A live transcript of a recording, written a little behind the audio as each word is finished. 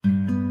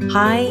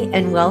Hi,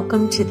 and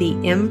welcome to the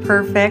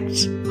Imperfect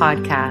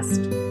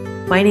Podcast.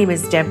 My name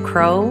is Deb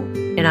Crow,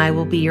 and I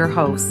will be your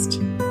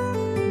host.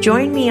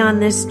 Join me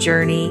on this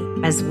journey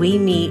as we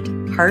meet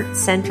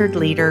heart-centered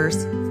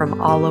leaders from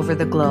all over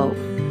the globe.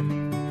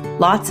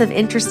 Lots of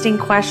interesting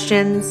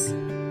questions,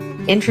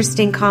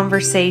 interesting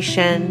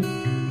conversation,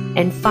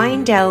 and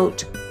find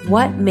out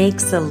what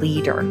makes a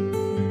leader.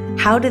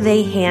 How do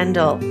they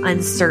handle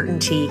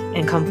uncertainty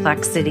and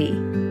complexity?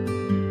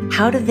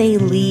 How do they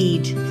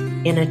lead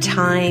in a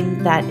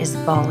time that is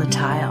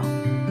volatile?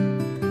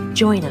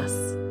 Join us.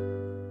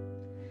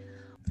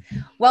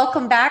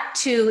 Welcome back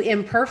to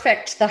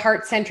Imperfect, the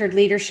Heart-Centered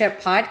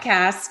Leadership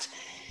Podcast.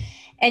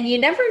 And you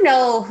never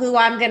know who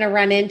I'm going to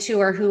run into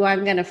or who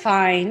I'm going to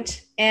find.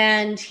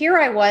 And here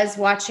I was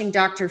watching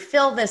Dr.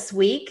 Phil this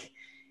week,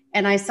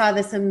 and I saw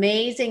this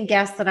amazing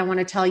guest that I want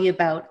to tell you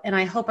about. And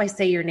I hope I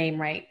say your name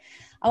right.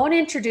 I want to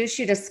introduce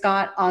you to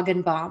Scott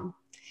Augenbaum.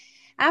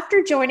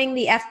 After joining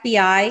the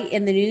FBI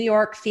in the New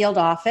York field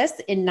office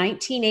in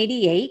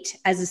 1988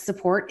 as a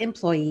support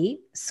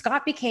employee,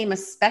 Scott became a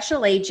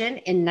special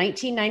agent in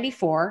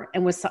 1994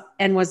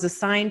 and was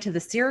assigned to the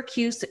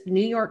Syracuse,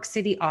 New York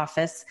City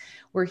office,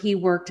 where he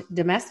worked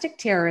domestic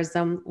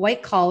terrorism,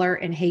 white collar,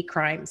 and hate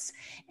crimes,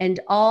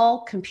 and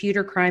all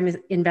computer crime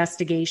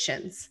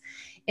investigations.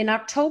 In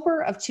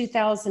October of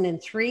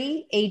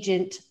 2003,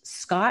 Agent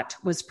Scott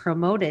was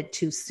promoted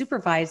to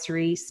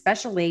Supervisory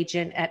Special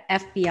Agent at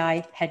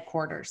FBI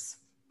headquarters,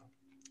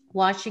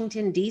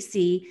 Washington,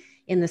 D.C.,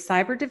 in the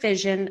Cyber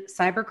Division,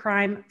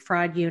 Cybercrime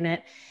Fraud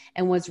Unit,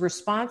 and was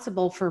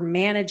responsible for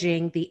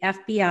managing the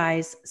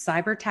FBI's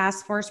Cyber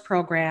Task Force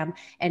program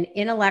and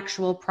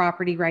Intellectual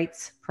Property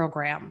Rights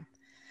program.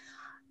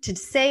 To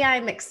say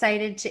I'm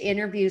excited to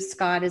interview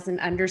Scott is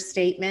an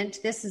understatement.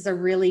 This is a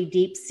really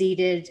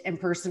deep-seated and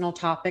personal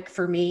topic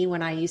for me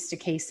when I used to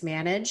case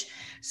manage.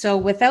 So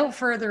without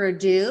further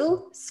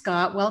ado,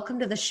 Scott, welcome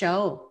to the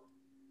show.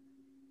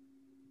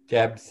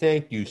 Deb,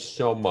 thank you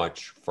so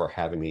much for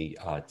having me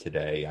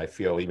today. I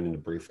feel even in the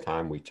brief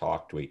time we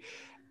talked, we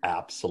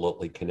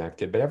absolutely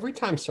connected. But every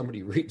time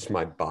somebody reads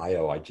my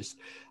bio,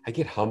 I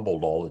get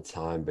humbled all the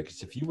time,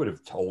 because if you would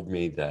have told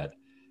me that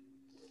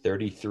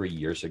 33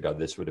 years ago,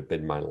 this would have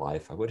been my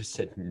life, I would have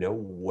said, no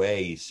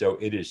way. So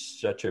it is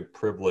such a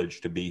privilege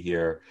to be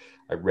here.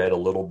 I read a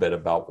little bit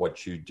about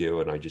what you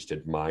do, and I just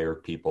admire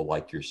people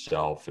like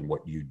yourself and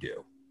what you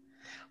do.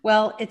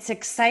 Well, it's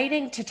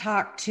exciting to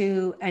talk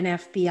to an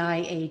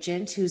FBI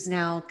agent who's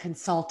now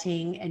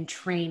consulting and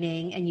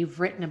training, and you've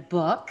written a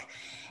book.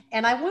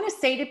 And I want to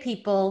say to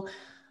people,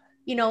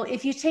 you know,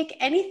 if you take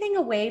anything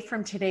away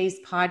from today's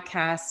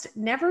podcast,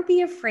 never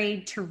be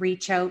afraid to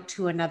reach out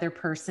to another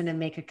person and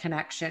make a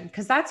connection,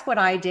 because that's what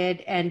I did.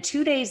 And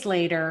 2 days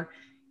later,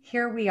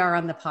 here we are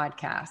on the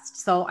podcast.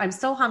 So I'm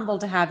so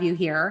humbled to have you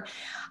here.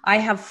 I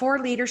have 4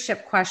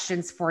 leadership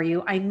questions for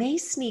you. I may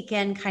sneak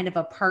in kind of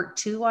a part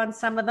 2 on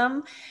some of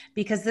them,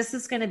 because this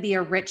is going to be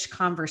a rich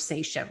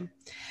conversation.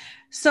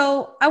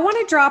 So I want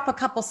to drop a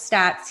couple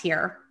stats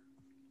here,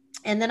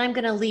 and then I'm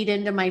going to lead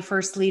into my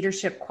first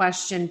leadership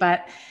question.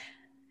 But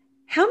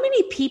how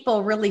many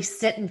people really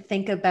sit and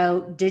think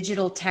about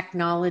digital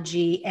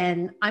technology?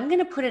 And I'm going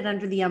to put it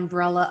under the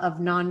umbrella of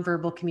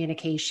nonverbal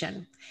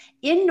communication.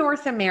 In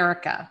North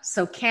America,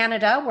 so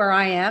Canada, where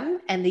I am,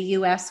 and the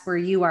US, where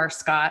you are,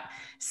 Scott,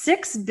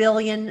 6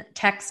 billion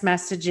text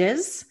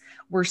messages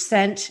were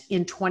sent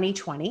in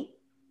 2020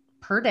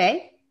 per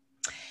day.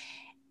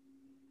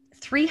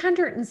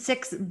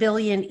 306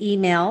 billion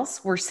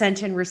emails were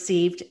sent and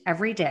received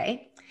every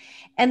day.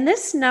 And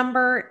this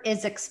number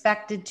is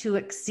expected to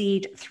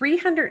exceed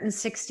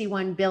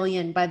 361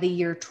 billion by the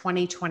year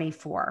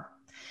 2024.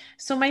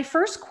 So my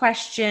first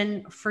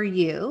question for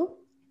you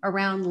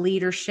around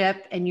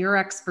leadership and your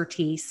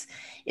expertise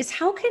is,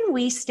 how can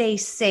we stay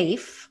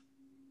safe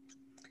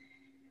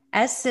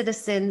as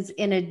citizens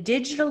in a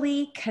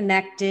digitally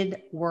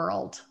connected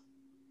world?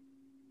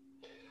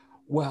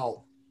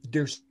 Well,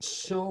 there's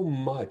so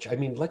much. I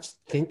mean, let's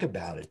think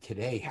about it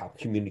today, how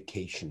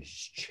communication has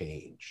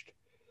changed.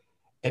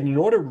 And in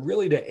order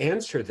really to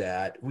answer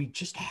that, we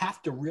just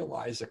have to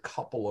realize a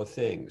couple of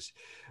things.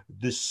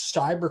 The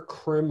cyber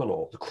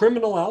criminal, the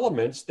criminal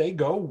elements, they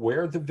go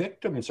where the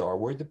victims are,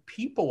 where the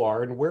people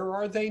are, and where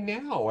are they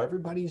now?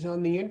 Everybody's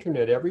on the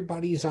internet.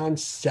 Everybody's on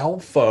cell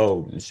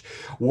phones.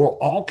 We're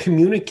all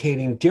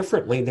communicating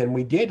differently than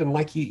we did. And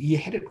like you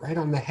hit it right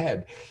on the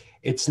head.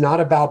 It's not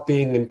about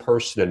being in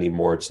person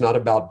anymore. It's not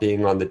about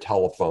being on the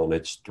telephone.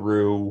 It's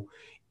through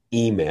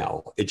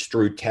email. It's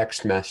through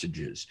text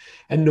messages.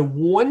 And the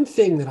one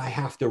thing that I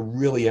have to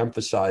really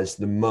emphasize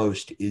the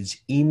most is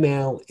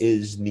email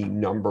is the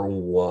number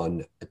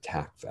one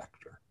attack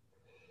vector.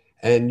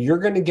 And you're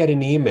going to get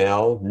an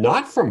email,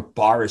 not from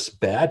Boris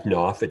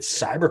Badnoff at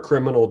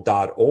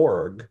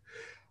cybercriminal.org.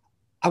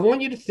 I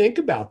want you to think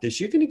about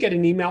this. You're going to get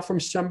an email from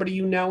somebody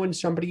you know and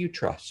somebody you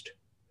trust.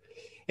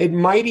 It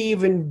might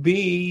even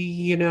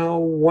be,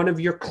 one of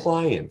your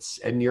clients,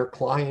 and your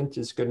client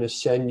is going to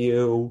send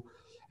you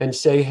and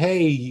say,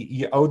 hey,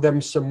 you owe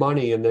them some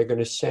money, and they're going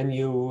to send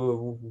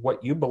you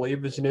what you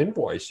believe is an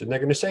invoice. And they're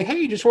going to say,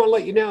 hey, just want to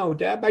let you know,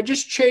 Deb, I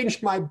just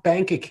changed my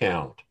bank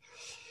account.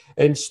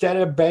 Instead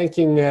of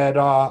banking at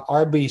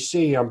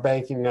RBC, I'm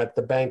banking at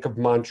the Bank of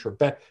Montreal,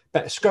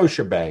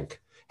 Scotia Bank.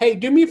 Hey,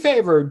 do me a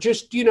favor,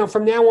 just,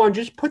 from now on,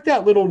 just put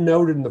that little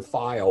note in the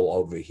file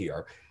over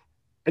here.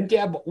 And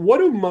Deb, what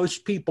do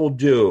most people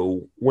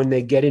do when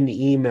they get an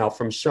email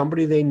from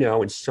somebody they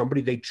know and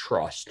somebody they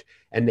trust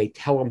and they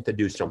tell them to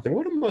do something?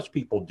 What do most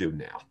people do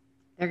now?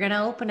 They're going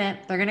to open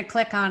it. They're going to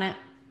click on it.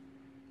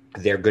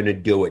 They're going to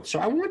do it. So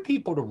I want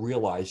people to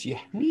realize you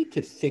need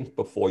to think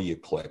before you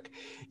click.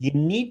 You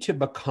need to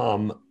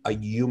become a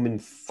human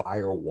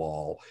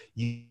firewall.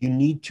 You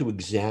need to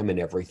examine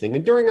everything.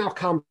 And during our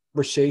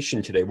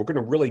conversation today, we're going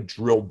to really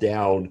drill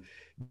down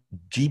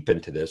deep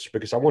into this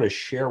because I want to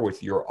share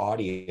with your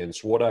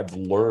audience what I've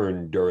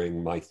learned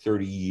during my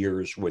 30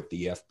 years with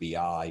the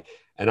FBI.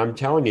 And I'm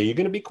telling you, you're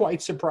going to be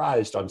quite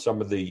surprised on some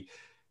of the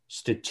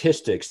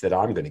statistics that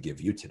I'm going to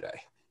give you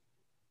today.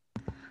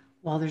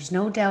 Well, there's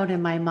no doubt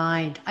in my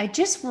mind. I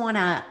just want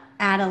to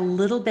add a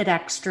little bit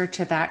extra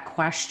to that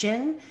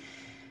question.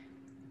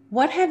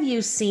 What have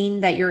you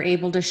seen that you're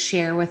able to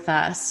share with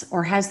us,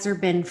 or has there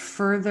been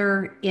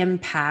further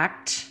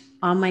impact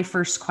on my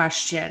first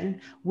question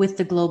with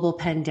the global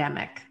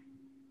pandemic?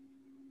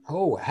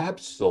 Oh,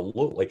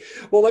 absolutely.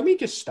 Well, let me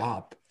just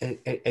stop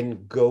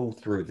and go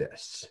through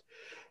this.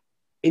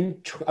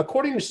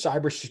 According to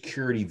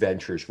Cybersecurity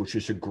Ventures, which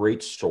is a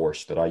great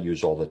source that I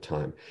use all the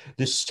time,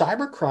 the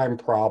cybercrime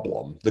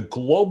problem, the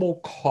global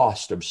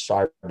cost of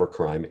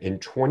cybercrime in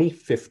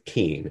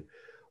 2015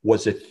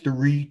 was a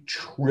 $3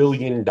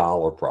 trillion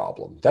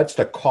problem. That's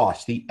the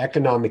cost, the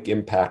economic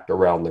impact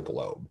around the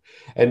globe.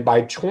 And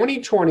by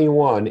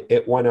 2021,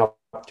 it went up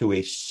to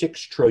a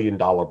 $6 trillion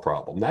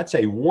problem. That's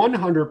a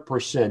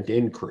 100%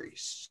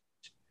 increase.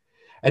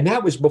 And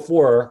that was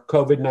before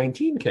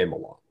COVID-19 came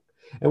along.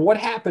 And what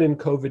happened in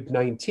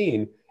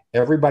COVID-19?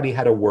 Everybody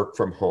had to work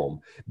from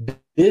home.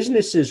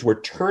 Businesses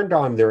were turned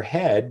on their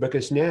head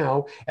because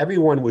now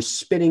everyone was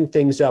spinning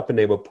things up and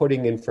they were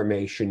putting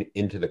information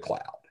into the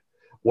cloud.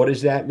 What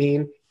does that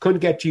mean? Couldn't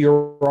get to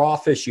your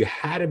office. You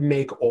had to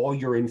make all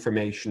your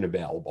information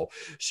available.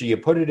 So you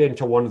put it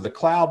into one of the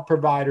cloud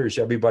providers.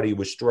 Everybody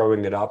was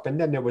throwing it up. And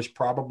then there was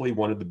probably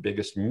one of the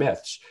biggest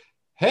myths.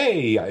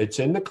 Hey, it's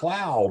in the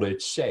cloud.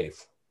 It's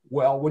safe.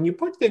 Well, when you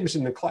put things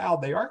in the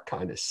cloud, they are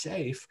kind of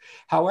safe.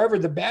 However,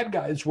 the bad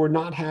guys were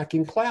not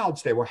hacking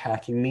clouds. They were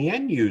hacking the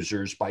end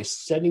users by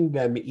sending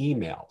them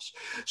emails.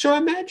 So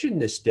imagine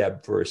this,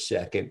 Deb, for a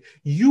second.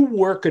 You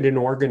work at an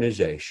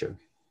organization.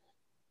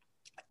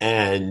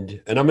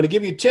 And I'm going to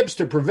give you tips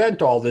to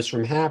prevent all this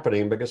from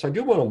happening because I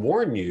do want to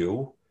warn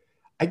you,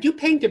 I do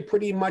paint it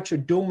pretty much a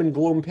doom and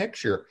gloom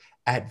picture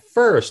at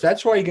first.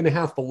 That's why you're going to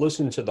have to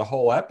listen to the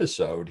whole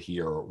episode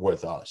here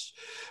with us.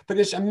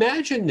 Because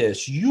imagine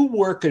this, you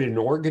work at an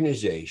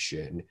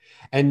organization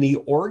and the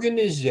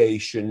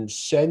organization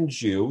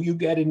sends you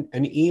get an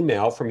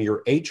email from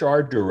your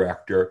HR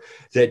director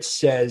that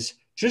says,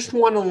 just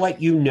want to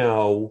let you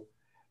know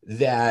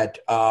that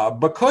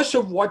because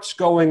of what's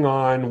going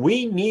on,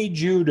 we need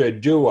you to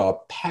do a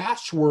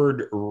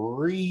password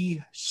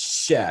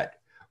reset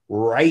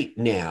right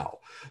now.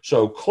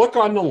 So click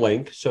on the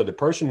link. So the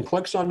person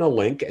clicks on the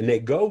link and they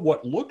go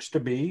what looks to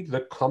be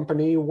the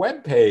company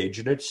webpage.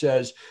 And it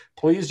says,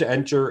 please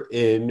enter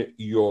in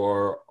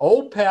your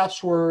old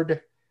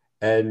password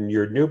and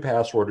your new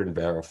password and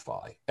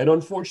verify. And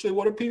unfortunately,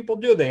 what do people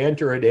do? They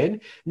enter it in.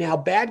 Now,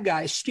 bad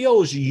guy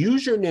steals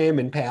username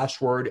and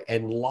password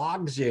and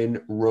logs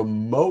in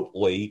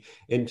remotely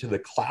into the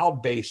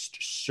cloud-based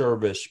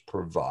service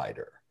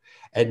provider.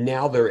 And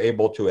now they're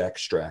able to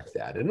extract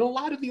that. And a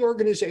lot of the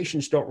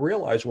organizations don't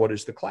realize what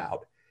is the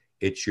cloud.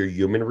 It's your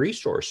human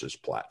resources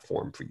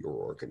platform for your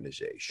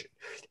organization.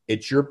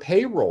 It's your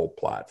payroll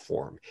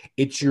platform.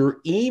 It's your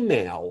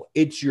email.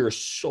 It's your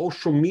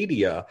social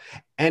media.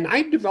 And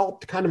I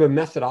developed kind of a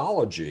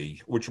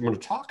methodology, which I'm going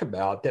to talk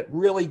about, that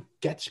really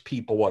gets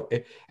people up.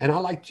 And I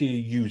like to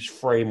use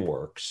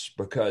frameworks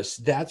because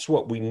that's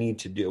what we need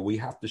to do. We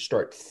have to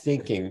start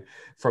thinking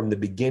from the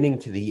beginning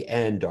to the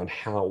end on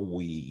how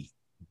we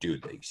do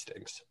these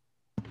things.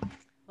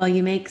 Well,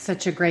 you make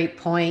such a great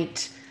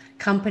point.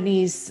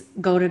 Companies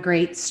go to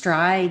great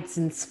strides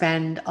and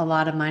spend a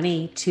lot of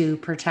money to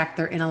protect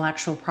their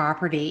intellectual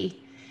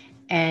property.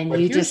 And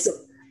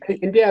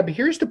And Deb,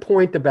 here's the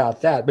point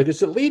about that,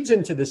 because it leads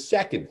into the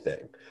second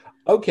thing.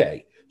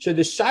 Okay, so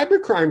the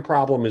cybercrime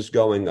problem is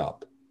going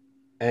up.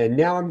 And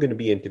now I'm going to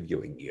be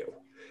interviewing you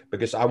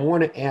because I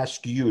want to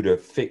ask you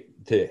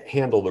to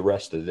handle the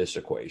rest of this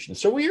equation.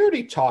 So we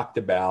already talked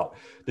about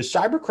the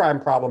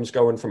cybercrime problems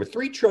going from a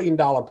 $3 trillion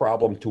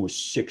problem to a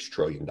 $6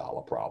 trillion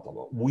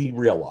problem. We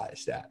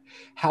realize that.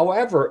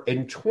 However,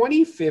 in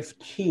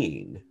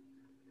 2015,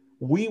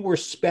 we were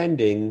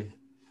spending,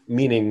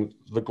 meaning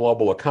the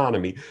global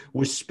economy,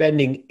 was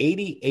spending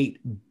 $88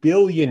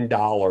 billion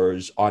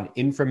on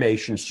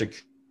information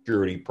security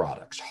security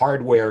products,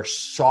 hardware,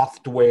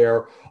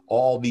 software,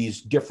 all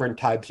these different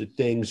types of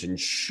things,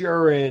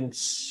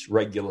 insurance,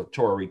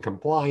 regulatory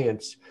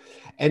compliance.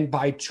 And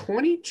by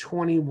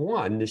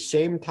 2021, the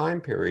same time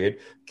period,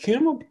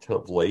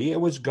 cumulatively, it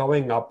was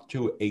going up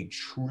to $1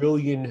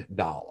 trillion.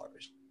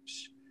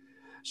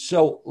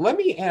 So let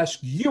me ask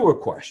you a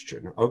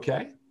question,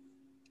 okay?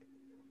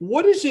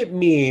 What does it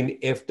mean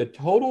if the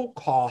total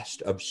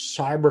cost of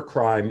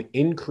cybercrime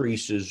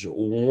increases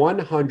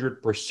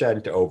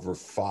 100% over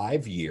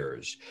 5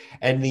 years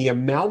and the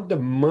amount of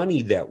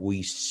money that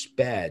we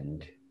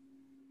spend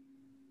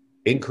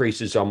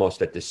increases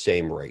almost at the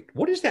same rate?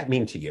 What does that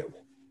mean to you?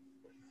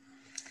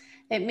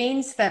 It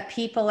means that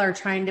people are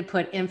trying to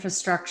put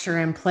infrastructure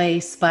in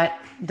place, but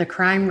the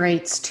crime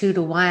rate's 2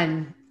 to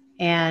 1,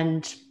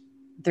 and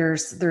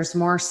there's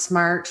more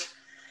smart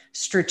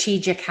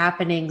strategic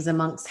happenings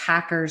amongst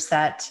hackers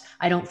that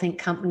I don't think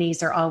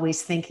companies are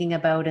always thinking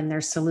about in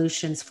their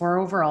solutions for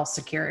overall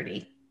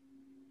security.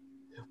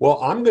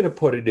 Well, I'm going to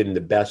put it in the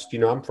best,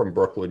 I'm from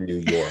Brooklyn, New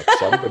York,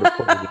 so I'm going to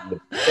put it in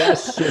the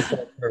best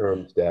simple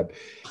terms, Deb.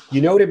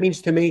 You know what it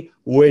means to me?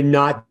 We're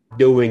not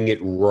doing it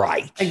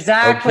right.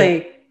 Exactly.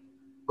 Okay?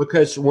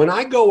 Because when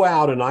I go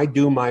out and I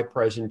do my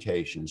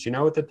presentations, you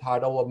know what the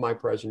title of my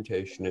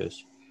presentation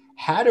is?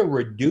 How to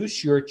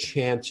reduce your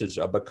chances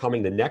of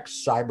becoming the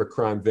next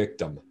cybercrime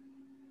victim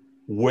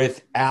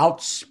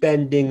without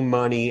spending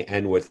money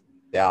and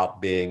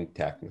without being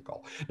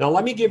technical. Now,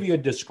 let me give you a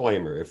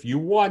disclaimer. If you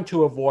want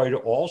to avoid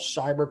all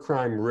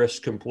cybercrime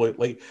risk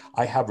completely,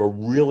 I have a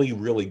really,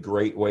 really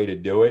great way to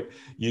do it.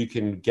 You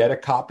can get a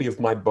copy of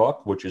my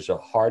book, which is a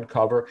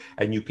hardcover,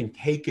 and you can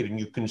take it and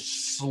you can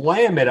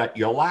slam it at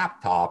your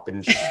laptop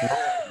and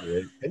smash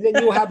it, and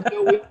then you have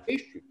no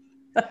issue.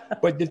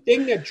 But the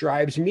thing that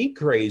drives me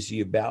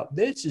crazy about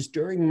this is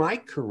during my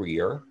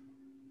career,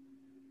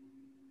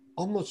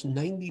 almost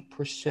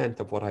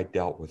 90% of what I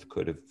dealt with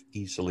could have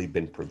easily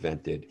been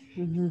prevented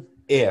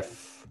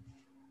if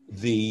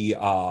the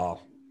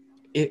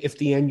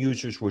end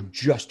users were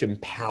just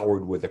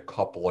empowered with a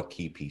couple of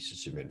key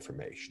pieces of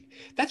information.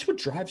 That's what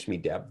drives me,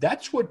 Deb.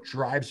 That's what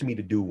drives me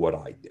to do what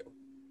I do.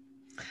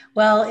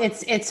 Well,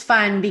 it's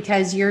fun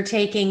because you're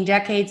taking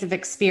decades of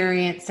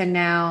experience and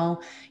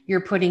now you're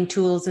putting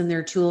tools in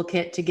their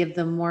toolkit to give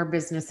them more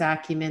business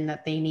acumen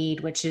that they need,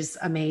 which is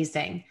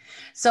amazing.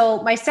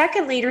 So my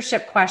second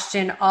leadership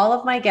question, all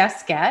of my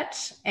guests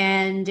get,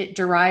 and it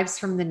derives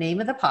from the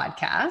name of the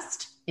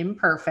podcast,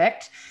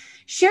 Imperfect.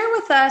 Share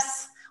with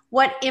us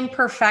what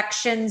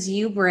imperfections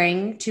you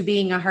bring to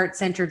being a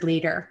heart-centered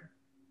leader.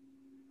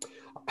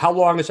 How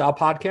long is our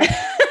podcast?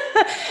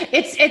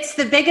 It's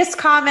the biggest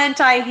comment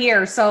I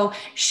hear. So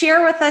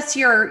share with us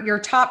your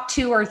top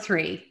 2 or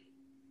 3.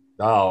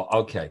 Oh,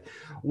 okay.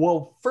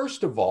 Well,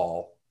 first of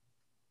all,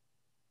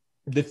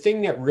 the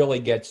thing that really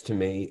gets to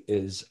me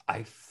is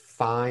I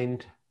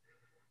find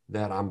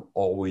that I'm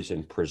always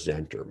in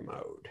presenter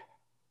mode.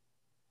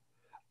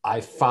 I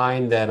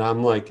find that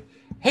I'm like,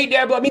 hey,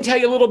 Deb, let me tell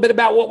you a little bit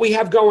about what we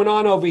have going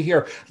on over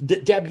here.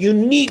 Deb, you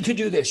need to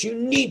do this. You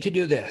need to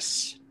do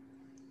this.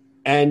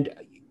 And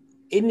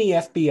in the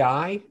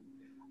FBI,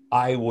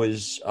 I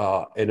was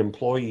an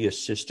employee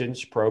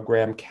assistance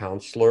program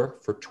counselor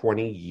for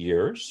 20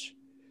 years.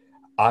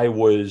 I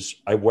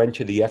went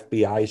to the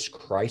FBI's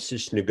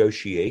crisis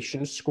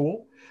negotiation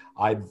school.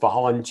 I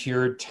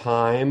volunteered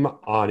time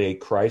on a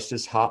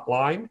crisis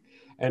hotline.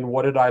 And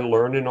what did I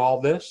learn in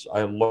all this?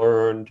 I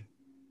learned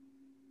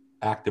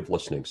active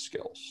listening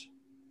skills.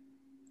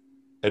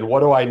 And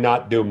what do I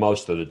not do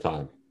most of the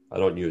time? I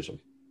don't use them.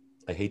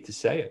 I hate to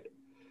say it.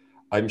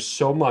 I'm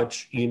so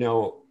much,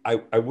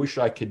 I wish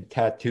I could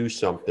tattoo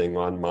something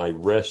on my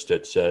wrist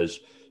that says,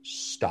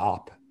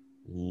 stop,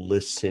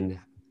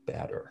 listen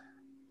better.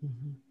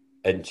 Mm-hmm.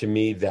 And to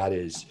me, that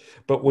is,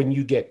 but when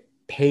you get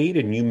paid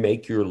and you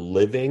make your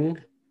living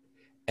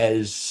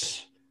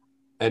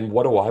and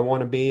what do I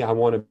want to be? I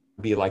want to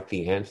be like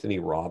the Anthony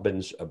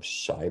Robbins of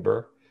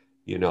cyber,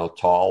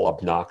 tall,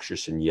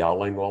 obnoxious, and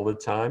yelling all the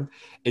time.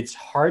 It's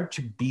hard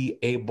to be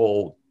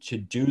able to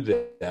do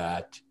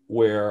that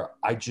where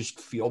I just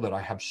feel that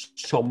I have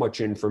so much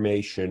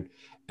information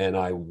and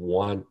I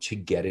want to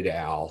get it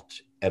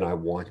out and I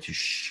want to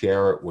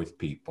share it with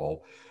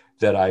people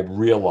that I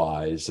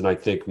realize. And I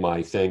think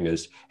my thing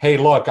is, hey,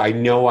 look, I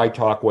know I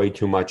talk way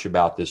too much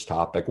about this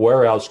topic.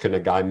 Where else can a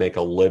guy make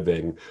a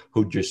living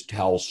who just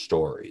tells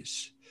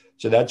stories?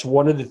 So that's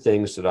one of the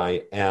things that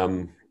I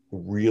am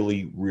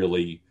really,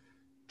 really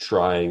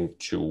trying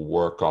to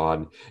work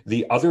on.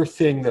 The other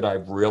thing that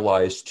I've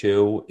realized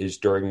too is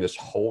during this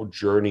whole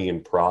journey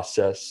and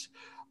process,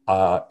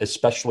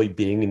 especially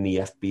being in the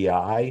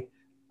FBI,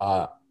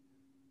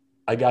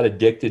 I got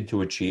addicted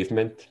to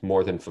achievement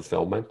more than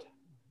fulfillment.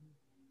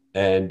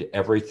 And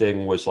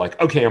everything was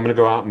like, okay, I'm going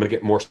to go out, I'm going to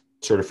get more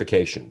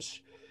certifications.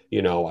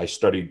 I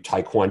studied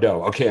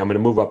Taekwondo. Okay, I'm going to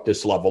move up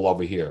this level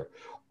over here.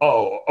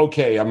 Oh,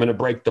 okay, I'm going to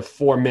break the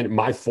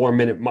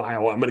 4-minute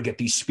mile. I'm going to get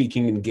these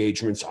speaking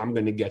engagements. I'm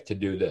going to get to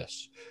do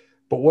this.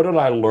 But what did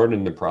I learn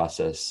in the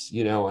process?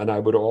 And I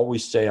would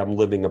always say I'm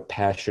living a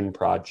passion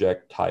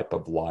project type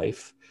of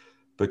life.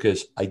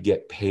 because I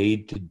get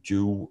paid to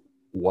do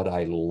what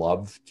I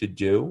love to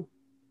do.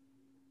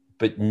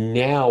 But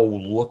now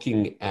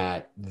looking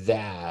at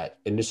that,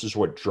 and this is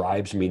what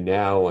drives me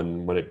now,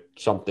 and when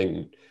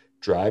something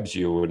drives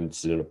you and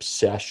it's an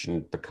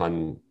obsession,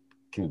 can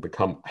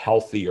become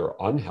healthy or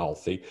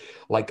unhealthy,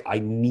 like I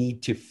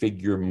need to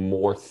figure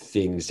more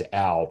things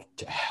out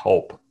to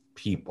help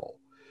people,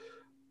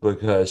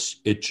 because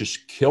it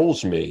just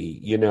kills me,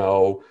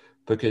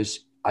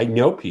 because I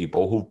know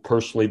people who've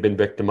personally been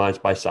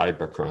victimized by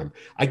cybercrime.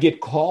 I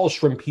get calls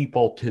from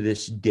people to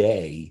this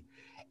day,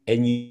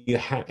 and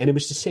and it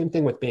was the same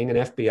thing with being an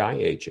FBI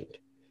agent.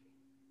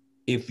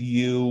 If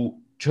you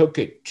took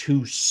it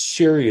too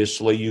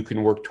seriously, you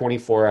can work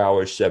 24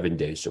 hours, 7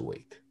 days a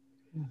week.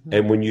 Mm-hmm.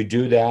 And when you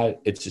do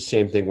that, it's the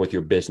same thing with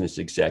your business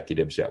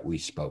executives that we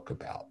spoke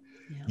about.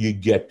 Yeah. You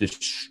get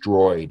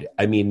destroyed.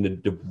 I mean, the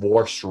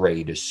divorce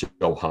rate is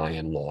so high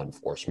in law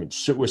enforcement.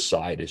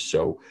 Suicide is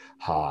so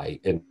high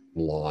in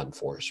law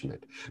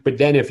enforcement. But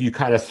then if you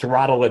kind of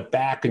throttle it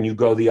back and you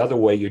go the other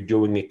way, you're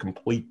doing a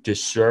complete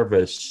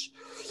disservice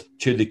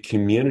to the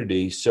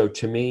community. So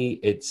to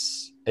me,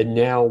 and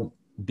now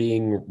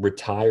being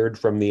retired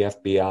from the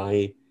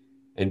FBI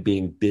and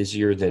being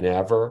busier than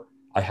ever,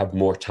 I have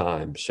more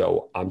time.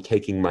 So I'm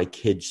taking my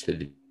kids to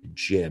the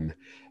gym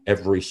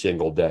every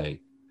single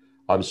day.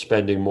 I'm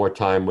spending more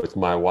time with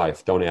my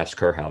wife. Don't ask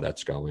her how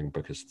that's going,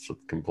 because it's a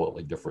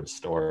completely different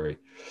story.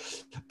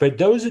 But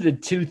those are the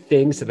two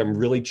things that I'm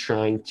really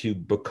trying to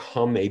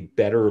become a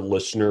better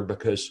listener,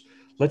 because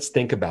let's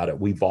think about it.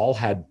 We've all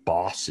had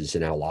bosses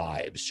in our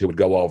lives who would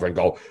go over and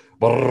go,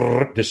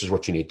 this is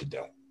what you need to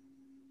do.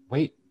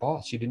 Wait,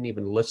 boss, you didn't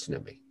even listen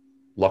to me.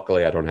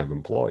 Luckily, I don't have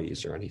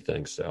employees or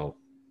anything. So,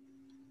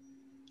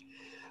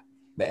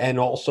 and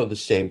also the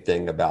same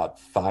thing about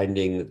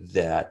finding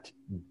that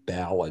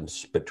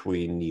balance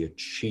between the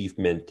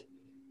achievement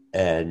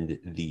and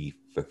the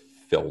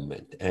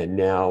fulfillment. And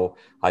now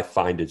I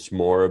find it's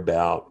more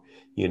about,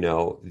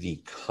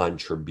 the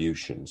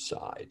contribution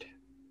side.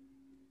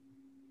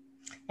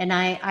 And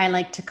I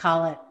like to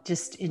call it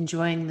just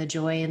enjoying the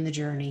joy in the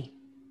journey.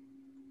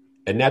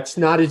 And that's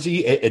not as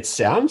easy. It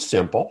sounds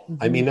simple.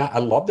 Mm-hmm. I mean, I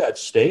love that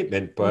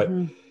statement, but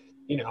mm-hmm.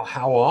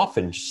 How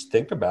often, just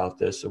think about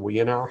this, are we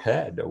in our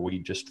head? Are we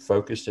just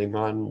focusing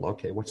on,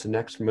 okay, what's the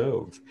next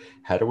move?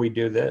 How do we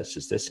do this?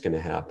 Is this going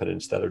to happen?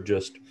 Instead of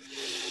just...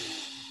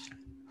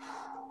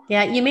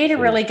 Yeah, you made a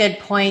really good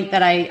point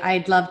that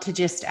I'd love to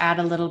just add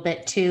a little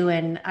bit to.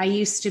 And I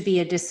used to be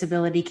a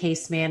disability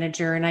case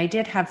manager, and I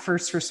did have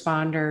first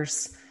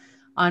responders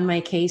on my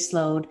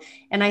caseload.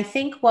 And I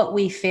think what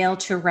we fail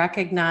to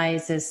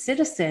recognize as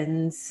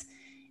citizens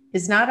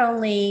is not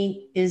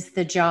only is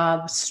the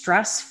job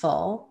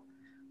stressful,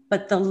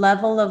 but the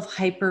level of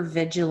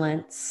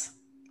hypervigilance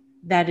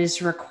that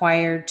is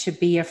required to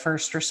be a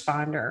first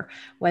responder,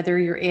 whether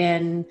you're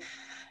in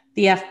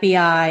the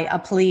FBI, a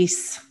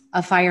police,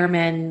 a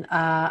fireman,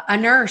 a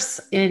nurse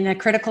in a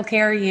critical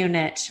care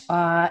unit,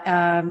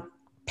 paramedic.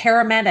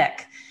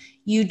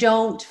 You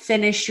don't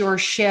finish your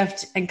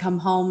shift and come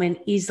home and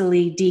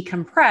easily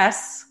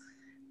decompress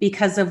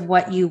because of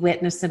what you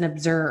witness and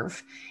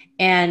observe.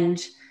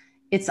 And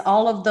it's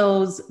all of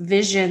those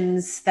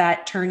visions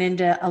that turn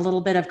into a little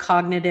bit of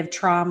cognitive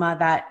trauma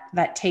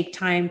that take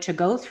time to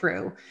go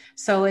through.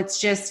 So it's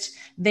just,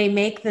 they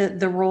make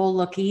the role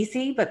look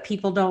easy, but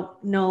people don't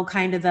know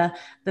kind of the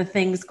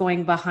things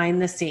going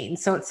behind the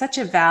scenes. So it's such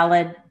a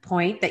valid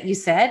point that you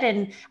said.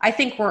 And I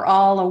think we're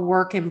all a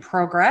work in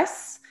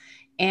progress.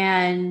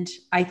 And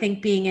I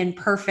think being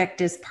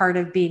imperfect is part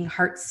of being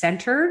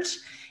heart-centered.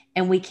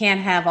 And we can't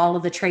have all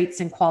of the traits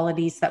and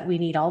qualities that we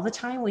need all the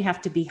time. We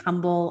have to be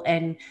humble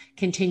and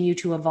continue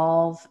to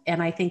evolve.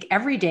 And I think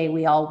every day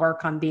we all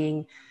work on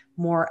being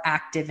more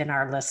active in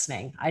our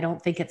listening. I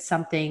don't think it's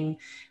something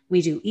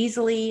we do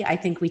easily. I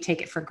think we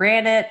take it for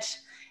granted.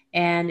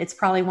 And it's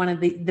probably one of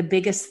the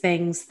biggest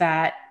things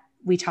that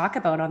we talk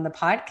about on the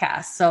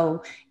podcast.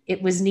 So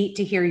it was neat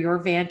to hear your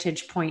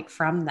vantage point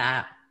from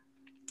that.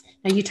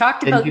 Now you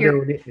talked about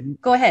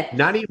go ahead.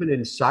 Not even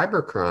in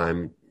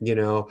cybercrime,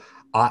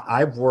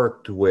 I've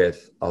worked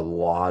with a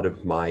lot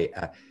of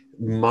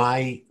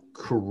my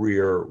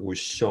career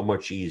was so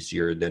much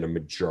easier than a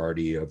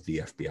majority of the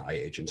FBI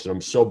agents. And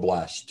I'm so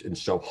blessed and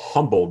so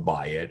humbled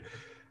by it,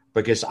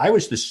 because I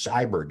was the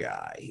cyber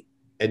guy,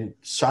 and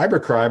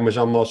cybercrime was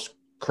almost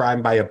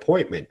crime by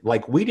appointment.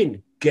 Like, we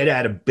didn't get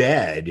out of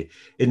bed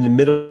in the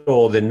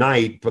middle of the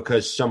night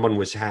because someone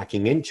was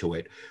hacking into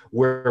it,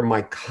 where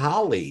my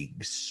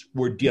colleagues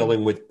were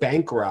dealing with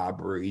bank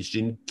robberies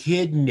and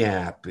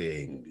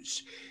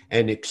kidnappings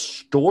and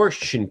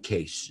extortion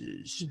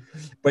cases.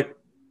 Mm-hmm. But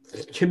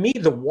to me,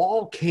 the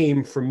wall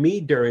came for me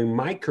during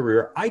my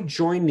career. I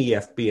joined the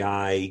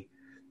FBI,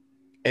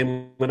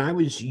 and when I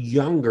was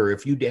younger,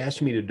 if you'd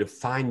asked me to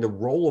define the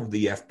role of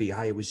the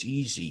FBI, it was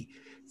easy.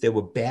 There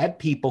were bad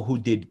people who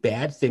did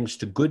bad things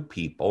to good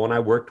people, and I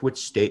worked with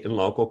state and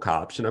local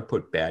cops, and I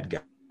put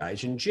bad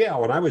guys in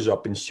jail. And I was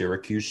up in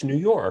Syracuse, New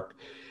York,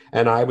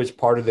 and I was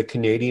part of the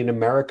Canadian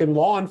American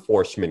Law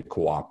Enforcement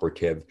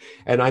Cooperative.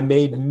 And I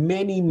made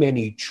many,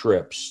 many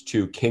trips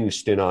to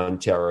Kingston,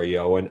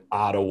 Ontario, and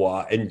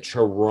Ottawa, and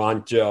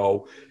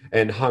Toronto,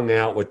 and hung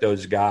out with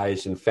those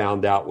guys and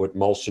found out what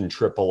Molson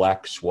Triple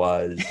X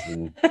was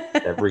and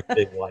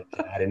everything like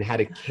that, and had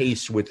a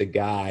case with a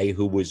guy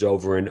who was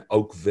over in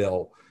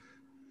Oakville.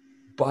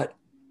 But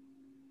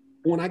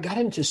when I got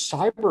into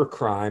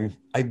cybercrime,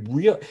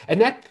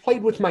 and that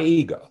played with my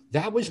ego.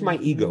 That was my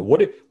ego.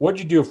 What'd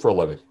you do for a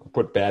living? I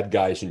put bad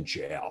guys in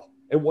jail.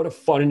 And what a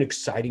fun and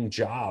exciting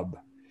job.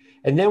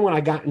 And then when I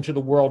got into the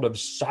world of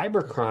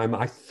cybercrime,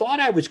 I thought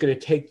I was going to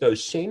take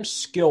those same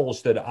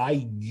skills that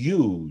I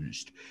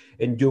used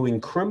in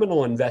doing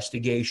criminal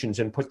investigations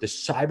and put the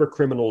cyber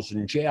criminals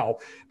in jail.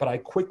 But I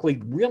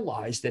quickly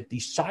realized that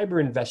these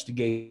cyber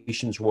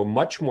investigations were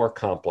much more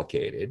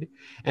complicated.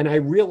 And I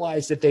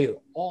realized that they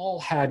all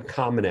had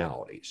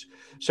commonalities.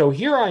 So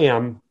here I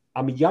am.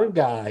 I'm a young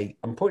guy.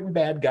 I'm putting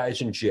bad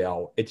guys in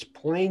jail. It's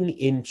playing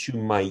into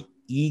my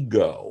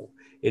ego.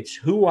 It's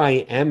who I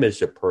am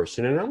as a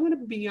person. And I'm going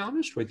to be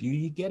honest with you,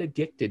 you get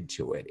addicted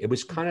to it. It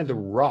was kind of the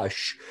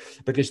rush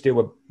because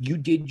you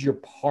did your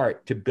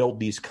part to build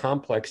these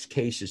complex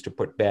cases to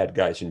put bad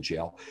guys in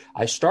jail.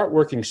 I start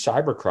working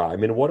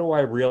cybercrime, and what do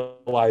I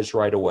realize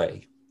right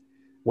away?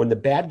 When the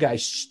bad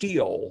guys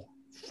steal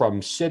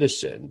from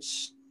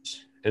citizens,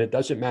 and it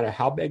doesn't matter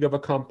how big of a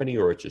company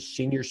or it's a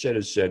senior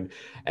citizen,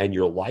 and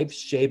your life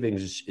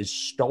savings is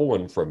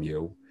stolen from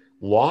you,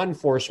 law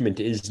enforcement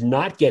is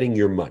not getting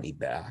your money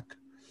back.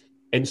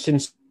 And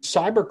since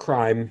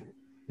cybercrime,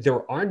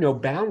 there are no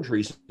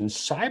boundaries in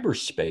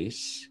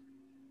cyberspace,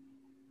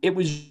 it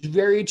was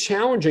very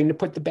challenging to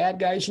put the bad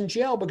guys in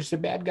jail because the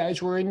bad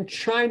guys were in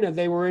China,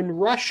 they were in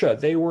Russia,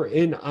 they were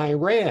in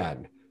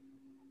Iran.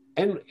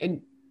 And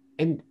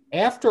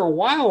after a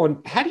while,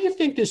 and how do you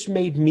think this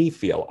made me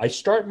feel? I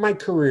start my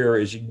career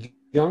as a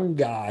young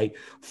guy,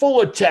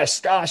 full of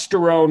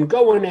testosterone,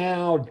 going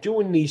out,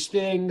 doing these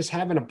things,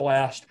 having a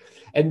blast.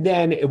 And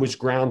then it was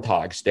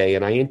Groundhog's Day,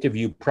 and I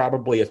interviewed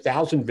probably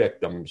 1,000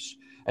 victims,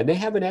 and they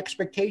have an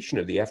expectation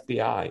of the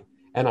FBI.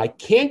 And I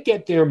can't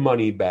get their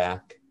money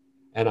back,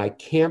 and I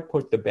can't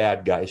put the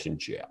bad guys in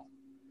jail.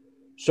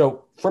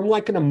 So from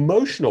like an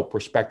emotional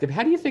perspective,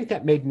 how do you think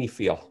that made me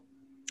feel?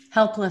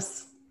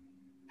 Helpless.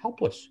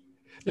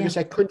 Because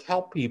I couldn't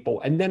help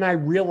people. And then I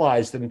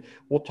realized, and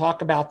we'll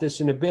talk about this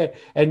in a bit,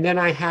 and then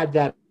I had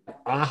that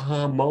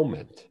aha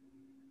moment.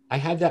 I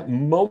had that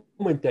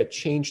moment that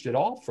changed it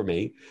all for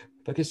me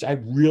because I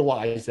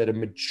realized that a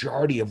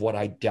majority of what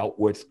I dealt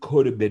with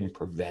could have been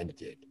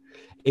prevented.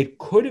 It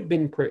could have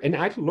been, and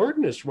I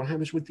learned this when I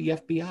was with the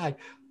FBI.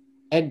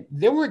 And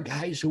there were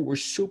guys who were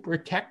super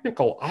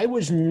technical. I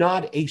was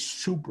not a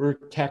super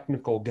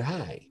technical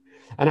guy.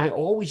 And I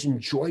always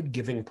enjoyed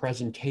giving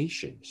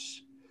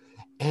presentations.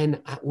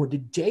 And the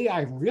day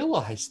I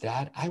realized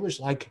that, I was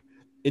like,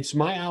 it's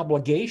my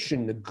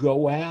obligation to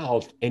go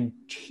out and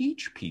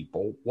teach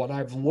people what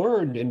I've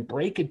learned and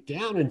break it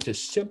down into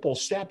simple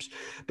steps.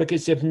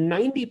 Because if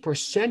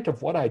 90%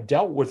 of what I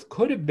dealt with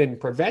could have been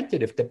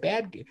prevented,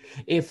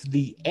 if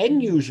the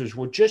end users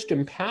were just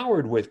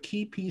empowered with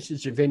key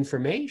pieces of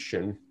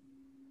information,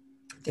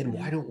 then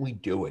why don't we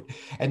do it?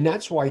 And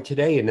that's why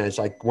today, and as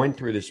I went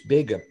through this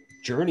big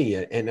journey,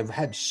 and I've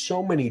had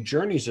so many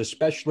journeys,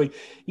 especially,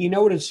 you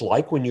know what it's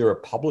like when you're a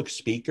public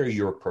speaker,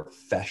 you're a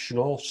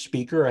professional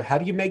speaker. How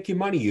do you make your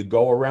money? You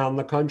go around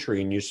the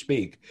country and you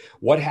speak.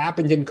 What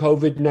happened in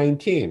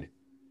COVID-19?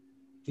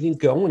 You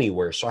didn't go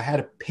anywhere. So I had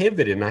to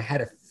pivot and I had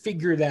to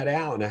figure that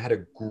out and I had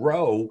to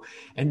grow.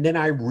 And then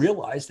I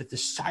realized that the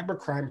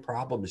cybercrime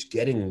problem is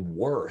getting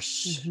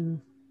worse,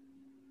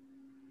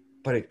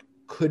 but it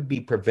could be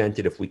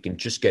prevented if we can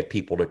just get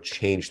people to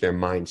change their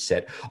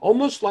mindset,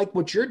 almost like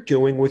what you're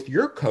doing with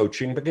your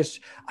coaching, because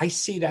I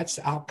see that's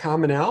our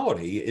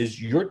commonality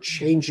is you're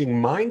changing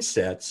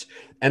mindsets.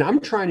 And I'm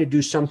trying to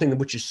do something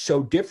which is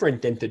so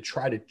different than to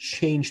try to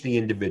change the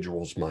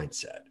individual's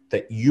mindset,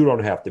 that you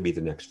don't have to be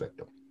the next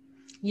victim.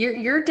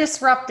 You're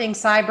disrupting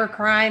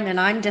cybercrime and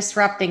I'm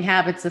disrupting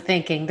habits of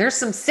thinking. There's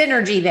some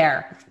synergy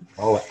there.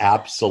 Oh,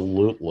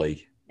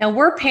 absolutely. Now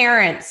we're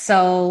parents,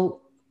 so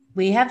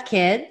we have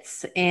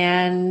kids.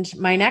 And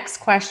my next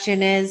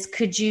question is,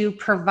 could you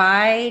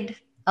provide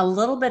a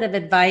little bit of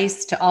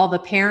advice to all the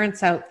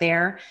parents out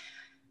there?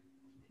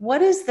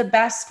 What is the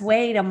best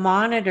way to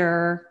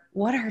monitor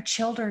what our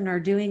children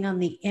are doing on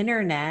the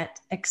internet,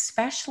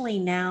 especially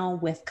now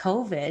with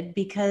COVID,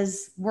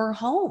 because we're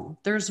home.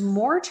 There's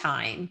more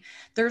time.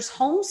 There's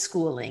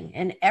homeschooling,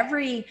 and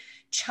every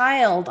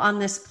child on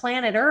this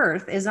planet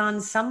Earth is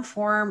on some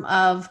form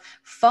of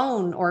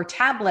phone or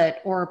tablet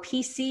or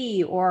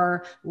PC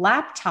or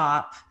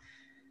laptop.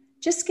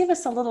 Just give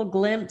us a little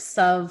glimpse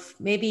of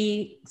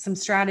maybe some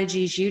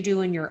strategies you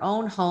do in your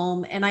own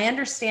home. And I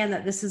understand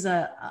that this is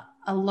a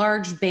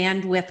large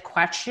bandwidth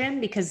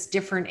question because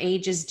different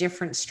ages,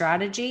 different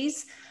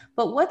strategies.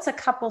 But what's a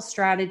couple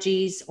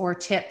strategies or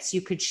tips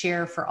you could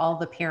share for all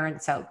the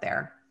parents out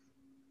there?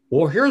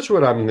 Well, here's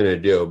what I'm going to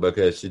do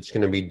because it's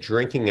going to be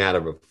drinking out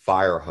of a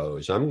fire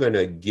hose. I'm going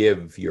to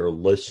give your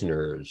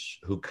listeners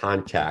who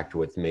contact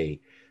with me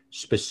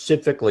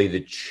specifically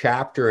the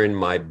chapter in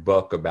my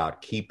book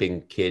about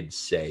keeping kids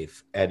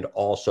safe and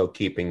also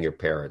keeping your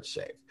parents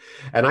safe.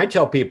 And I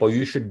tell people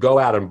you should go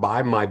out and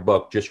buy my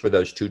book just for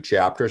those two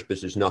chapters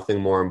because there's nothing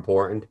more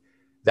important.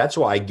 That's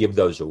why I give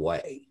those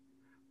away,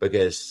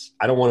 because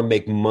I don't want to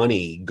make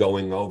money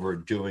going over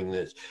doing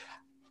this.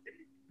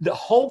 The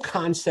whole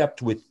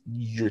concept with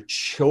your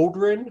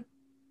children,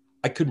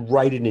 I could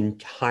write an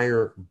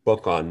entire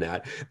book on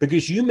that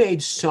because you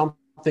made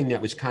something that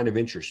was kind of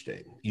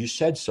interesting. You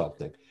said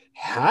something.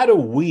 How do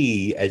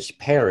we as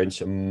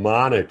parents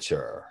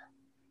monitor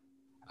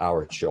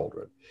our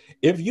children?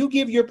 If you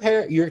give your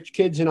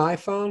kids an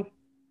iPhone,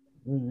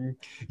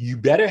 you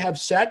better have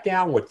sat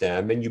down with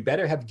them and you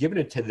better have given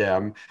it to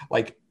them.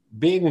 Like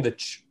being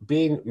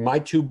my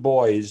two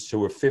boys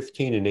who are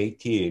 15 and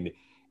 18,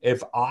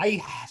 if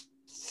I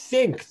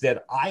think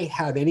that I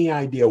have any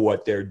idea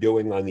what they're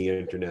doing on the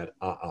internet,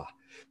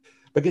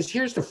 because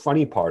here's the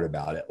funny part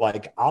about it.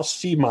 Like I'll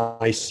see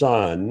my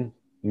son,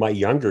 my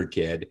younger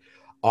kid,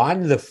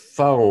 on the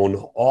phone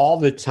all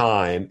the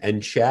time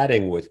and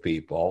chatting with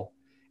people.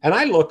 And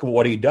I look at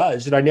what he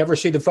does and I never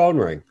see the phone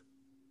ring.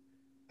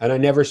 And I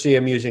never see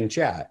him using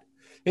chat.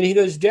 And he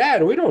goes,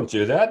 Dad, we don't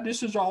do that.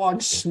 This is all on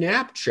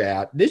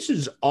Snapchat. This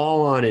is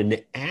all on an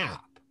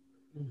app.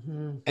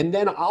 Mm-hmm. And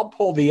then I'll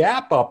pull the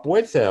app up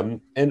with him,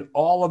 and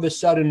all of a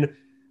sudden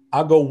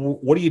I'll go,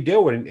 what are you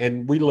doing?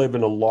 And we live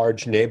in a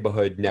large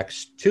neighborhood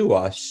next to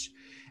us,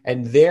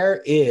 and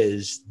there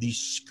is the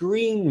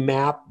screen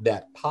map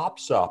that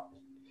pops up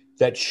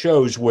that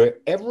shows where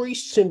every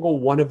single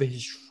one of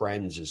his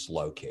friends is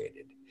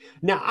located.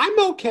 Now,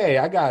 I'm okay.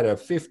 I got a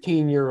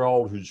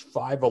 15-year-old who's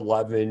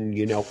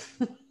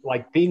 5'11",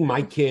 like being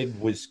my kid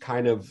was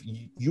kind of,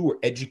 you were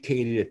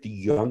educated at the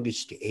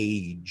youngest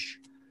age.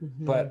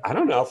 Mm-hmm. But I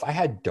don't know if I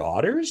had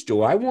daughters,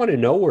 do I want to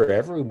know where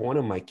every one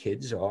of my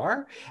kids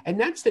are? And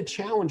that's the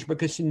challenge,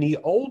 because in the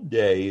old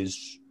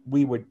days,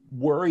 we would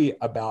worry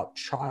about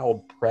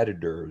child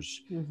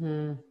predators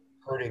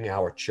hurting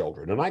our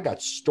children. And I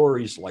got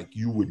stories like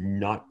you would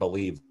not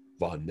believe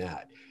on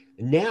that.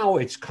 Now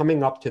it's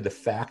coming up to the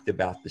fact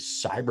about the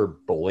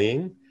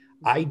cyberbullying.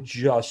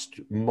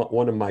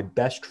 One of my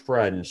best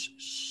friend's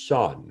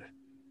son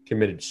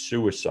committed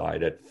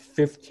suicide at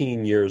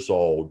 15 years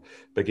old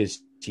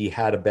because he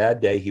had a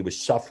bad day. He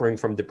was suffering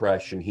from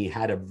depression. He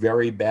had a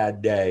very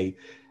bad day,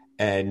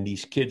 and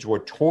these kids were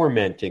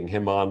tormenting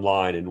him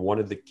online. And one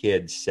of the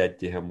kids said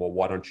to him, well,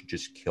 why don't you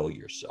just kill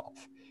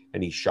yourself?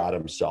 And he shot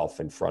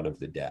himself in front of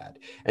the dad.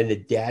 And the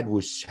dad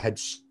had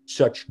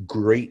such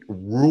great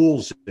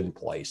rules in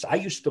place.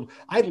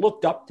 I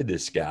looked up to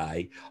this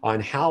guy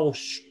on how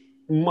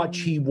much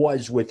he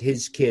was with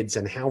his kids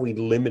and how he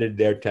limited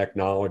their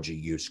technology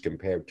use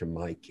compared to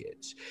my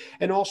kids.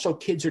 And also,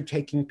 kids are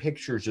taking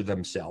pictures of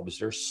themselves.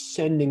 They're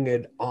sending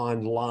it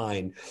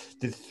online.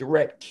 The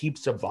threat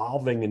keeps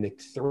evolving and the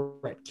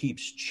threat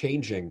keeps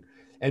changing.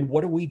 And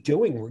what are we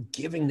doing? We're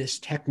giving this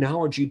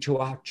technology to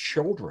our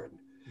children.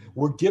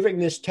 We're giving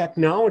this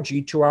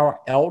technology to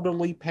our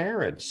elderly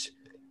parents.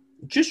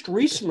 Just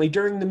recently,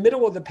 during the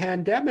middle of the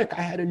pandemic,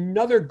 I had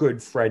another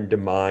good friend of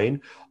mine.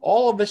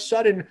 All of a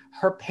sudden,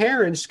 her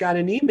parents got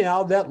an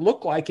email that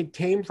looked like it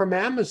came from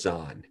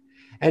Amazon.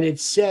 And it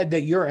said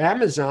that your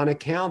Amazon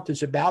account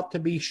is about to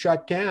be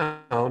shut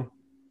down.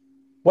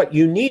 What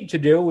you need to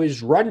do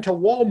is run to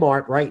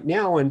Walmart right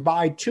now and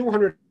buy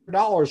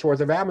 $200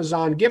 worth of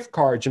Amazon gift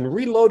cards and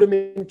reload them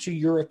into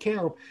your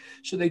account.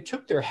 So they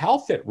took their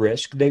health at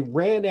risk. They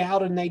ran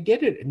out and they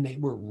did it, and they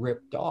were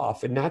ripped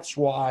off. And that's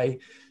why,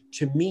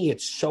 to me,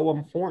 it's so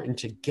important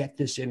to get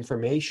this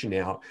information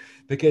out,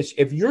 because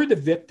if you're the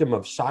victim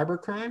of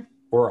cybercrime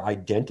or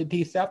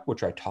identity theft,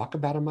 which I talk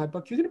about in my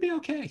book, you're going to be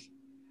okay.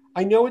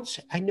 I know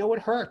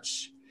it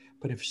hurts,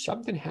 but if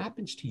something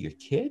happens to your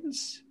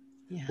kids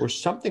or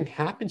something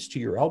happens to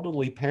your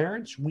elderly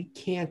parents, we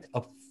can't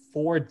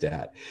afford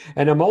that.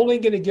 And I'm only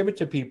going to give it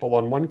to people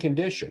on one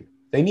condition.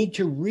 They need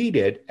to read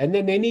it, and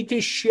then they need to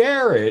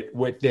share it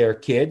with their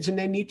kids, and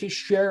they need to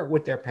share it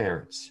with their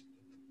parents.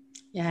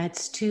 Yeah,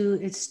 it's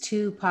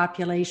two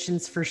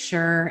populations for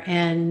sure.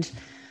 And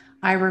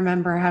I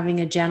remember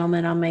having a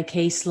gentleman on my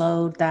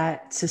caseload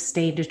that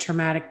sustained a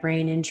traumatic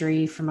brain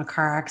injury from a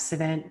car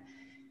accident.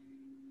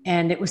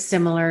 And it was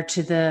similar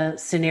to the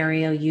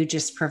scenario you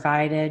just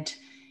provided.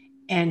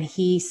 And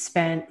he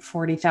spent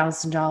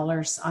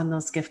 $40,000 on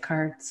those gift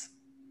cards.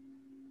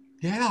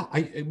 Yeah,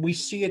 we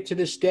see it to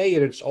this day.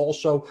 And it's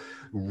also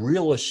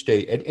real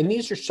estate. And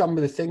these are some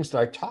of the things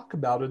that I talk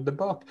about in the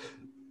book.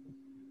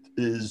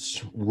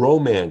 Is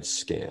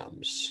romance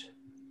scams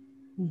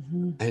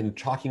and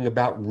talking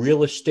about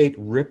real estate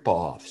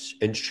ripoffs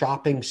and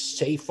shopping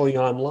safely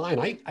online.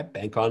 I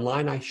bank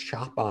online, I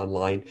shop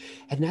online.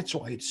 And that's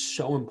why it's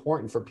so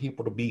important for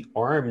people to be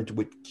armed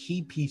with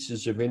key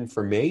pieces of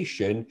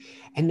information.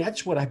 And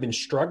that's what I've been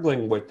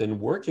struggling with and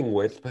working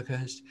with,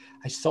 because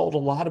I sold a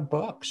lot of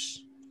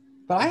books,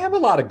 But I have a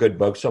lot of good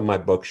books on my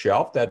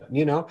bookshelf that,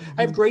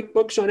 I have great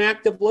books on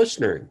active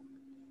listening.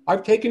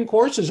 I've taken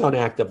courses on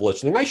active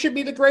listening. I should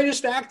be the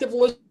greatest active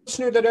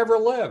listener that ever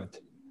lived,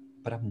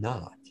 but I'm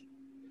not.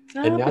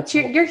 Oh, and that's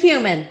but you're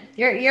human.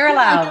 You're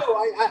allowed.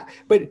 I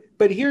know.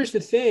 But here's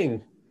the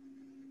thing.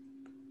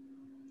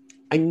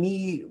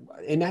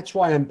 And that's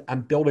why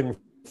I'm building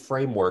a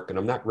framework, and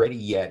I'm not ready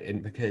yet.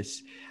 And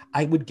because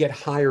I would get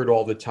hired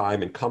all the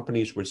time, and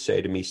companies would say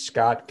to me,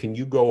 Scott, can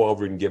you go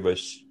over and give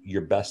us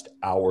your best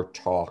hour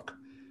talk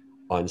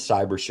on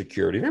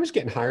cybersecurity? And I was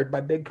getting hired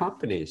by big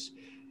companies.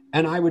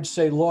 And I would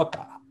say, look,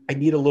 I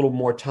need a little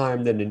more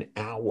time than an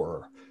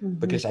hour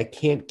because I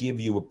can't give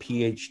you a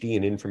PhD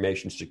in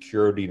information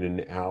security in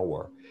an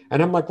hour.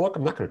 And I'm like, look,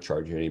 I'm not going to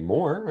charge you any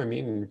more. I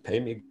mean, pay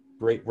me a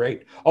great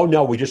rate. Oh,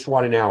 no, we just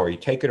want an hour. You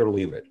take it or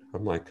leave it.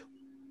 I'm like,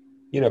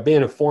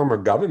 being a former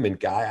government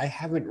guy, I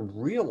haven't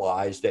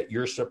realized that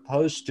you're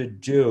supposed to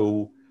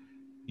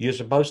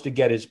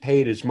get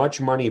paid as much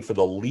money for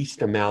the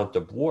least amount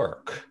of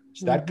work.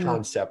 So that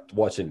concept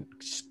wasn't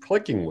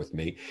clicking with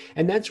me.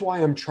 And that's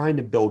why I'm trying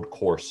to build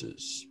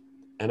courses.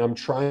 And I'm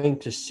trying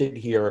to sit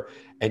here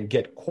and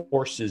get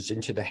courses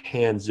into the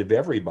hands of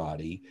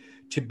everybody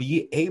to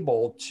be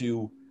able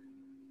to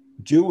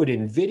do it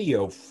in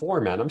video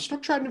format. I'm still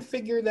trying to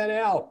figure that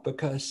out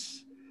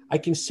because I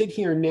can sit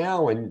here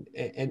now and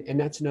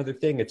that's another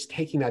thing. It's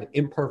taking that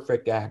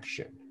imperfect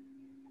action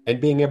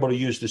and being able to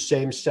use the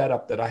same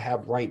setup that I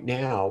have right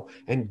now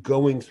and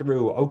going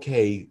through,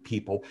 okay,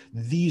 people,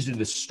 these are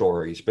the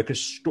stories, because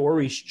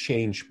stories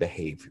change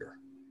behavior.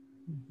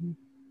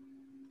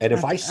 And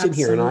if I sit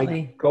here and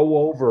I go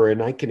over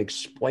and I can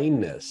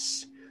explain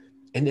this,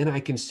 and then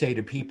I can say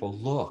to people,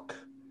 look,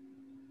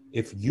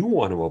 if you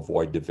want to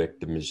avoid the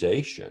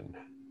victimization,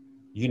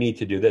 you need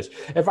to do this.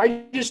 If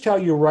I just tell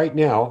you right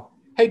now,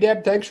 hey,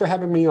 Deb, thanks for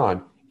having me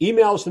on.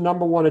 Email is the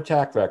number one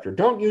attack vector.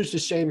 Don't use the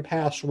same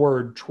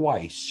password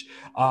twice.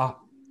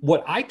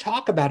 What I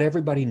talk about,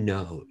 everybody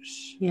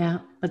knows. Yeah,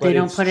 but they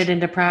don't put it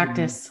into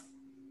practice.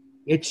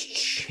 It's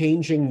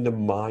changing the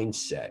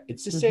mindset.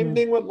 It's the same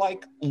thing with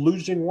like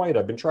losing weight.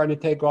 I've been trying to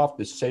take off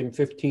the same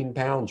 15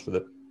 pounds for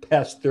the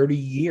past 30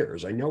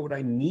 years. I know what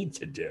I need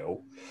to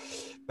do,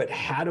 but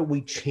how do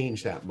we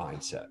change that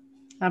mindset?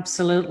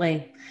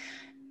 Absolutely.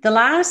 The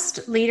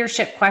last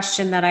leadership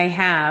question that I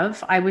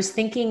have, I was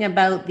thinking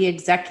about the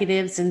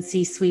executives and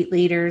C-suite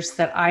leaders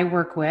that I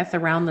work with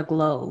around the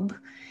globe.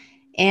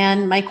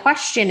 And my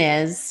question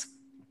is,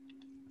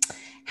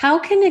 how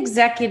can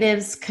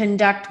executives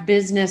conduct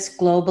business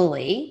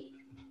globally?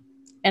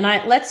 And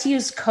let's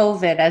use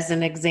COVID as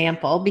an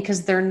example,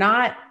 because they're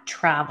not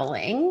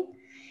traveling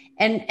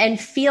and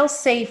feel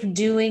safe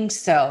doing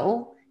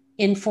so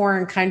in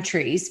foreign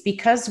countries,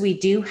 because we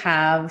do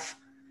have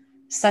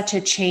such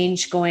a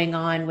change going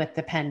on with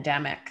the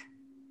pandemic.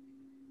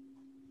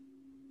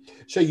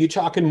 So you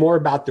talking more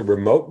about the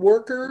remote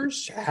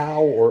workers?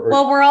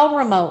 Well, we're all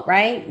remote,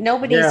 right?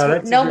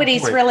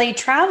 Nobody's really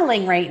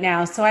traveling right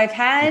now. So I've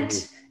had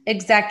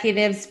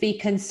executives be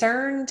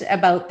concerned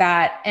about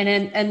that.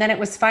 And then it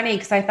was funny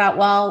because I thought,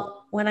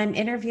 well, when I'm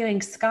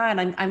interviewing Scott,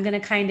 I'm going to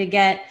kind of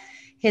get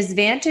his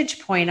vantage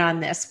point on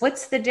this.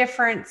 What's the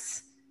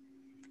difference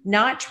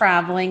not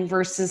traveling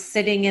versus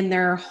sitting in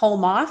their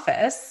home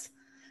office?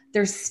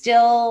 There's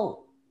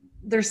still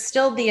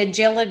the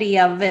agility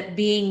of it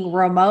being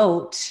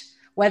remote,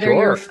 whether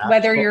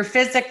you're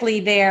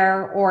physically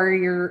there or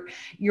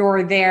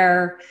you're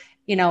there,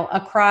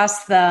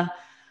 across the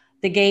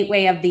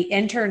gateway of the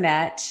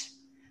internet.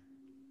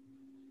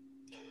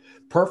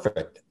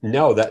 Perfect.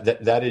 No,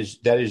 that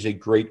is a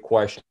great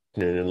question.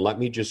 And let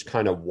me just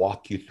kind of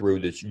walk you through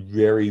this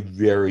very,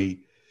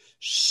 very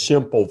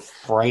simple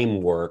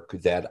framework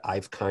that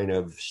I've kind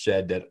of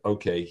said that,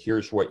 okay,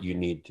 here's what you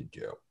need to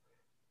do.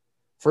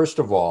 First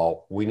of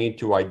all, we need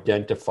to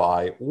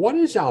identify what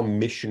is our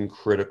mission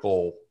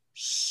critical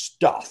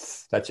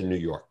stuff. That's a New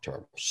York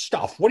term.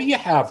 Stuff. What do you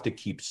have to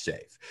keep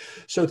safe?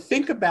 So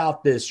think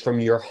about this from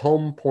your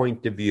home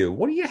point of view.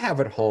 What do you have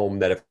at home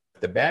that if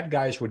the bad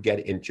guys would get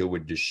into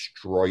would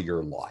destroy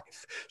your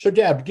life? So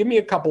Deb, give me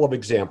a couple of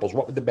examples.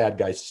 What would the bad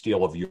guys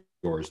steal of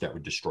yours that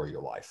would destroy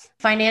your life?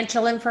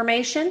 Financial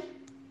information.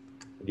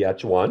 Yeah,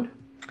 that's one.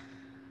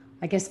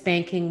 I guess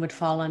banking would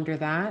fall under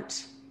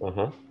that.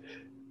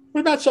 What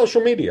about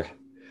social media?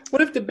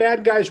 What if the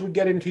bad guys would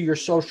get into your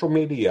social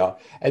media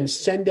and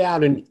send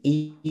out an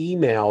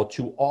email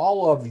to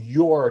all of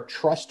your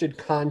trusted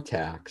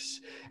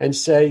contacts and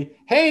say,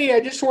 hey,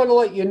 I just want to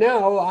let you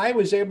know I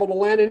was able to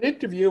land an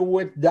interview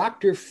with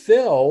Dr.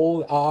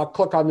 Phil.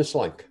 Click on this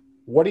link.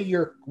 What are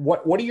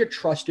your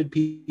trusted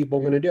people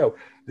going to do?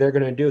 They're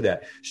going to do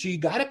that. So you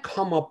got to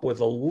come up with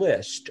a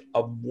list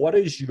of what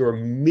is your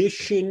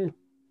mission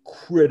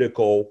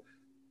critical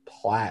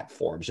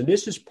platforms. And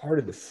this is part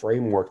of the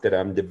framework that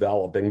I'm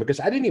developing, because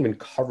I didn't even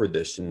cover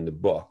this in the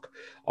book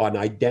on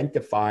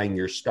identifying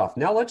your stuff.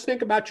 Now let's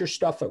think about your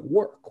stuff at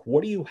work.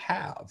 What do you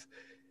have?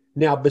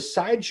 Now,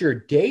 besides your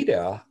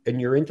data and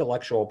your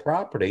intellectual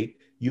property,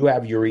 you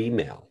have your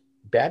email.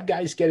 bad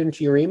guys get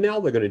into your email,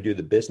 they're going to do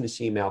the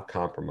business email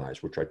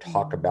compromise, which I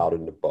talk about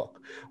in the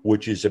book,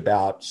 which is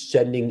about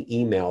sending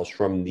emails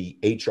from the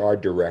HR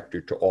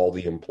director to all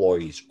the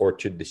employees, or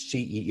to the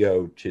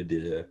CEO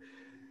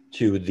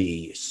to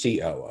the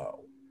COO.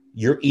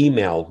 Your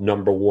email,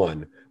 number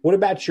one. What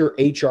about your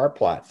HR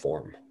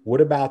platform? What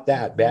about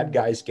that? Bad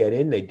guys get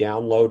in, they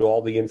download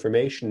all the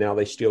information. Now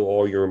they steal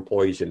all your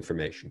employees'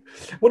 information.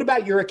 What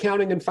about your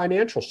accounting and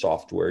financial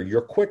software,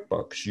 your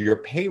QuickBooks, your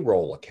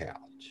payroll account?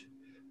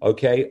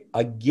 Okay.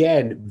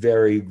 Again,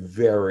 very,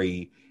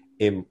 very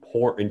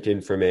important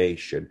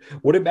information.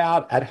 What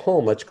about at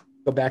home? Let's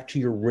go back to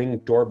your Ring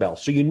doorbell.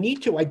 So you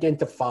need to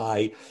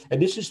identify,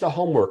 and this is the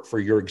homework for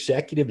your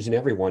executives and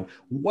everyone,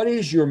 what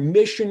is your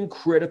mission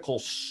critical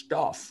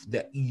stuff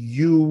that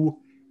you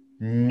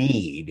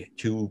need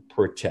to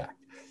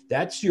protect?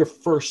 That's your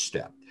first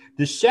step.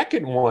 The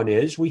second one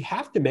is we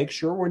have to make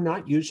sure we're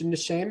not using the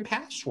same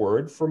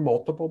password for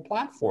multiple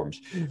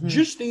platforms.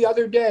 Just the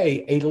other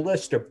day, a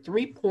list of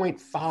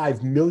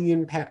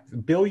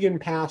 3.5 billion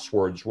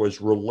passwords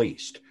was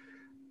released.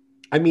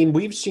 I mean,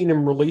 we've seen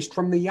them released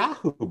from the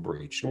Yahoo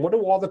breach. And what do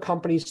all the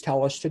companies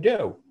tell us to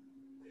do?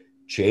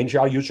 Change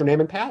our username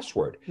and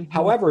password.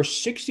 However,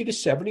 60 to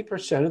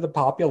 70% of the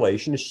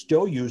population is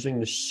still using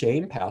the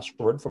same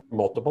password for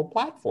multiple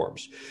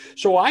platforms.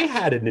 So I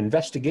had an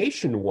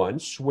investigation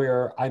once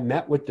where I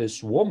met with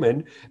this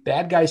woman.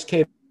 Bad guys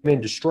came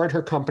in, destroyed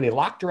her company,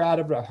 locked her out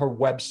of her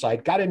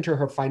website, got into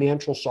her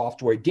financial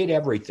software, did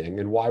everything.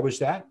 And why was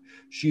that?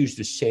 She used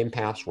the same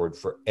password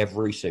for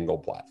every single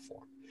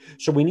platform.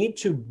 So we need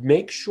to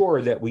make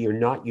sure that we are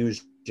not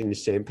using the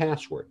same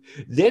password.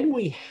 Then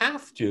we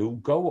have to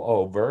go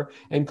over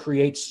and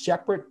create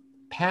separate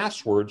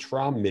passwords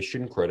for our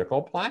mission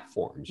critical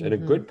platforms. And a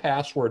good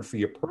password for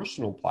your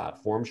personal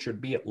platform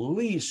should be at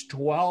least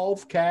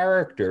 12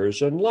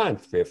 characters in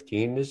length.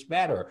 15 is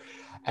better.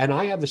 And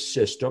I have a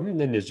system, and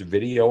there's a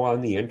video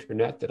on the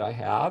internet that I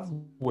have,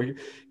 where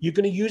you're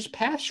going to use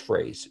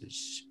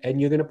passphrases,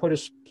 and you're going to put a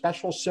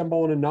special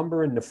symbol and a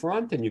number in the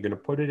front, and you're going to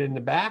put it in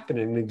the back. And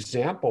an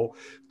example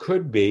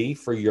could be,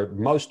 for your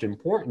most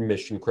important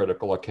mission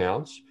critical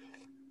accounts,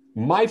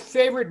 my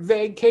favorite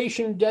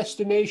vacation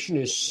destination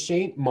is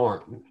St.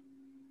 Martin.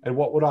 And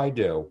what would I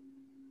do?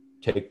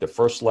 Take the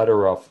first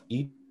letter of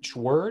each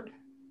word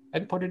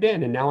and put it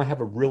in. And now I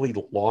have a really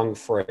long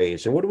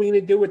phrase. And what are we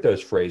going to do with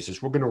those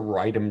phrases? We're going to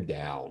write them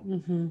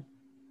down.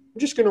 I'm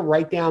just going to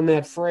write down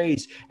that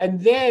phrase. And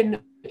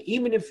then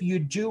even if you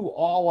do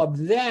all of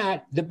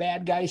that, the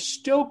bad guys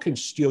still can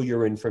steal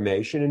your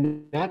information.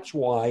 And that's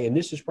why, and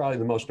this is probably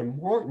the most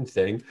important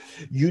thing,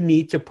 you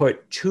need to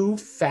put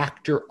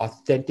two-factor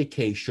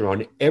authentication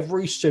on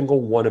every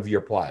single one of your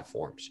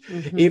platforms.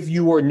 If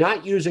you are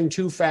not using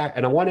two-factor,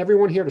 and I want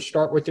everyone here to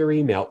start with their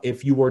email,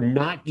 if you are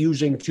not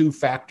using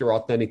two-factor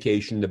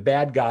authentication, the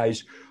bad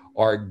guys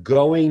are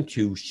going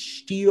to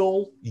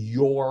steal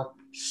your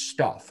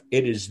stuff.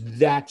 It is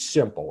that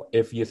simple.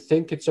 If you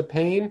think it's a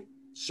pain,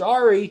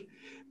 sorry,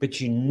 but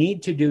you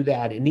need to do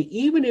that. And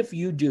even if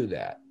you do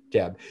that,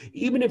 Deb,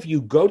 even if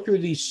you go through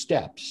these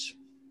steps,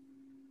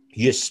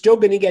 you're still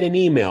going to get an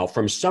email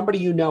from somebody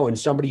you know and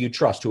somebody you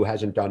trust who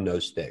hasn't done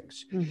those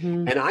things.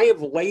 And I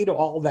have laid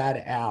all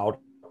that out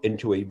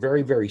into a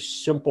very, very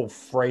simple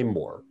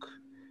framework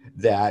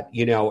that,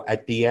 you know,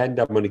 at the end,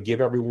 I'm going to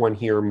give everyone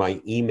here my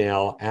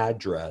email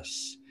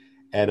address,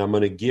 and I'm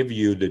going to give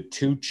you the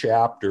 2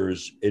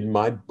 chapters in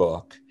my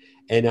book,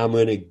 and I'm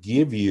going to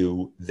give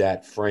you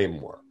that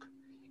framework.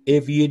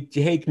 If you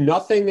take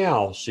nothing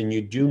else and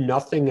you do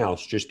nothing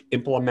else, just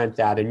implement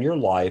that in your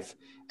life,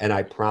 and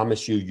I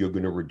promise you, you're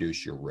going to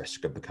reduce your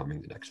risk of becoming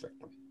the next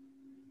victim.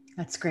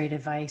 That's great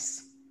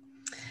advice.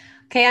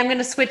 Okay, I'm going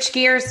to switch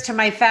gears to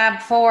my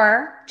Fab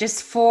 4,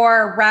 just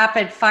 4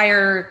 rapid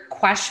fire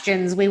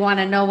questions. We want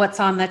to know what's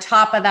on the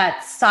top of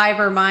that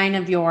cyber mind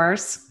of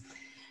yours.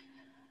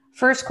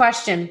 First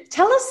question,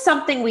 tell us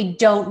something we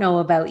don't know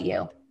about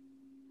you.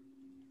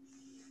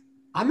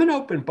 I'm an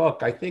open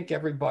book. I think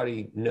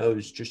everybody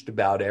knows just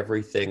about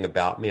everything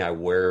about me. I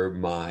wear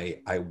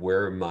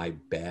my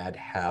bad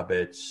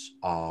habits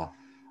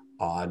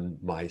on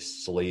my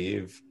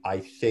sleeve. I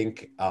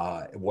think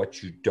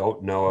what you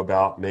don't know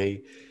about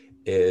me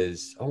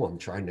is, I'm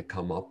trying to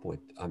come up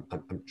with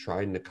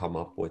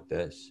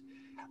this.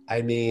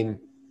 I mean,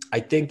 I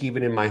think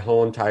even in my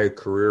whole entire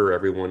career,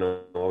 everyone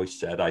always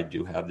said I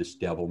do have this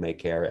devil may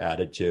care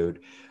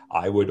attitude.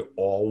 I would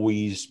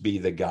always be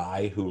the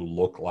guy who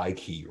looked like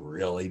he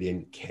really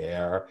didn't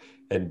care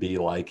and be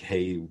like,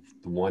 hey,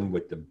 the one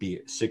with the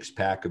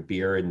 6-pack of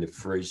beer and the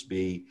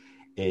Frisbee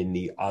and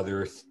the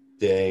other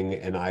thing.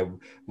 And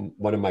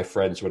one of my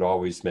friends would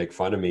always make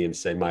fun of me and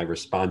say my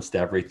response to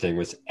everything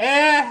was,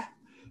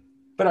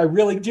 but I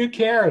really do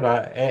care.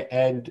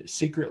 And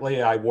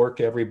secretly, I work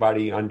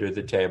everybody under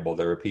the table.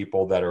 There are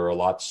people that are a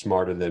lot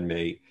smarter than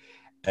me.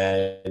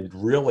 And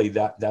really,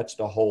 that's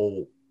the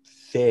whole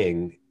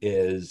thing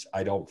is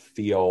I don't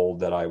feel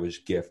that I was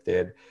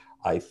gifted.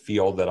 I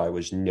feel that I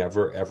was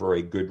never, ever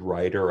a good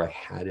writer. I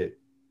had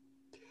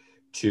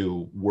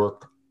to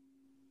work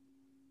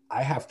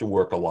I have to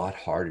work a lot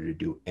harder to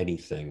do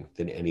anything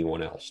than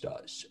anyone else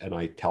does. And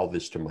I tell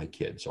this to my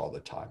kids all the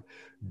time.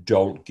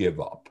 Don't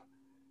give up.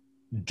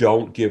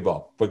 Don't give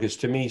up. Because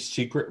to me,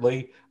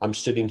 secretly, I'm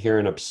sitting here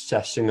and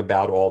obsessing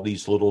about all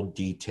these little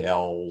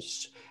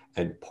details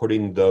and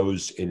putting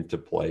those into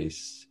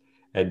place.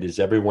 And as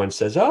everyone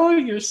says, oh,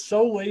 you're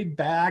so laid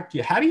back.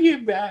 How do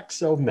you act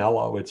so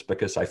mellow? It's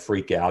because I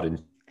freak out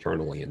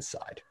internally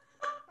inside.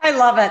 I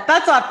love it.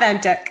 That's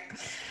authentic.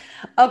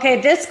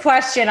 Okay, this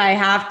question I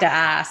have to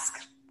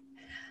ask.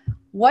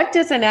 What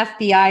does an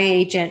FBI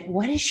agent,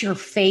 what is your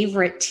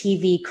favorite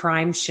TV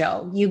crime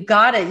show? You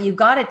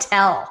gotta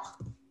tell.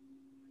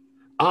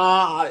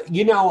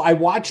 I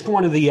watched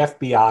one of the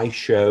FBI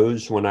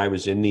shows when I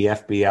was in the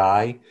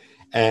FBI,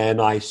 and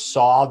I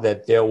saw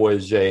that there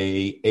was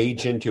a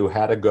agent who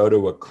had to go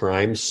to a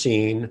crime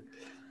scene,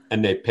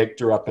 and they picked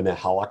her up in a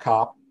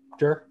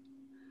helicopter.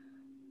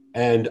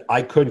 And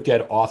I couldn't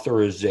get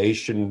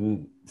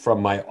authorization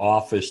from my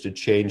office to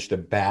change the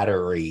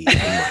battery in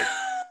my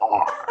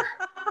car.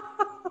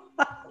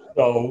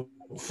 So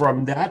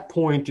from that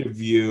point of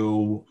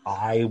view,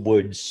 I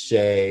would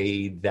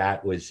say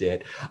that was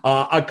it.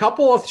 A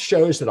couple of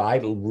shows that I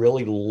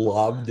really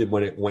loved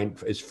when it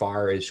went as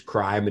far as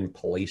crime and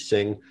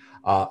policing,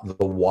 The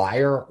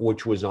Wire,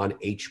 which was on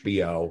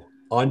HBO,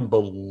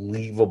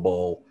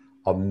 unbelievable,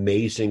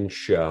 amazing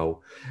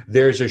show.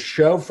 There's a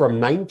show from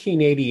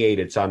 1988.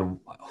 It's on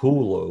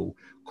Hulu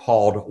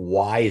called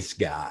Wise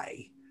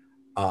Guy,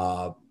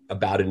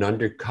 about an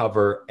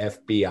undercover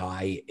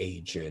FBI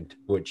agent,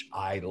 which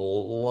I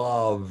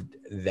loved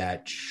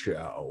that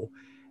show.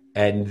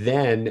 And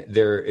then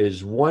there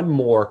is one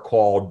more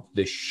called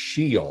The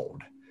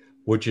Shield,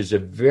 which is a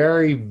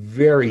very,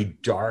 very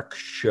dark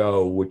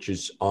show, which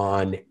is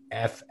on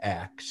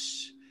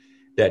FX,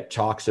 that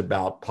talks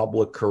about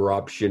public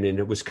corruption. And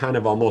it was kind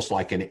of almost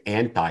like an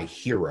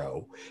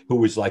anti-hero who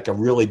was like a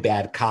really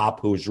bad cop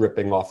who was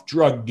ripping off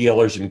drug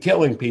dealers and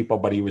killing people,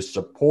 but he was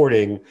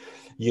supporting,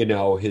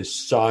 his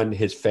son,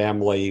 his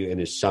family, and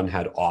his son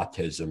had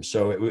autism.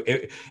 So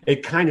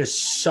it kind of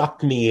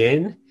sucked me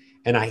in,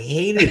 and I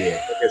hated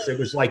it because it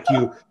was like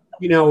it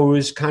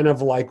was kind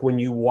of like when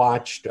you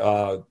watched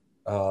The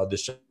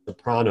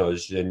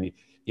Sopranos and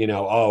it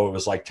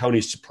was like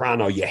Tony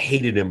Soprano. You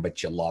hated him,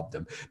 but you loved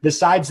him.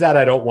 Besides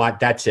that,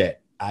 that's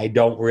it. I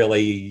don't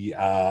really,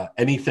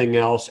 anything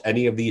else,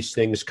 any of these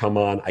things come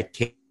on, I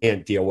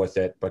can't deal with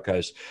it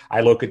because I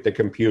look at the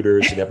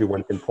computers and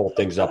everyone can pull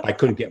things up. I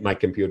couldn't get my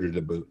computer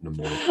to boot in the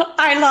morning.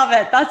 I love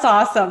it. That's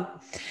awesome.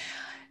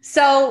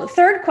 So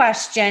third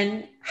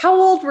question, how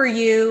old were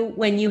you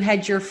when you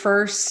had your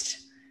first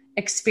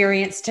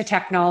experience to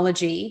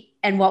technology,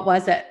 and what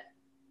was it?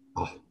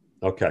 Oh,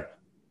 okay.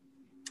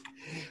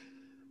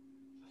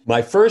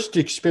 My first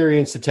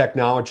experience of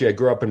technology, I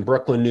grew up in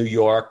Brooklyn, New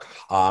York.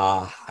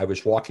 I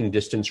was walking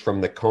distance from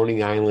the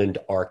Coney Island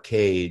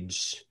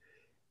arcades,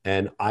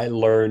 and I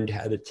learned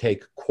how to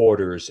take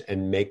quarters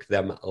and make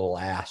them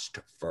last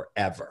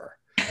forever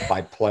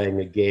by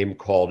playing a game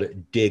called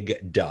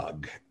Dig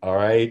Dug. All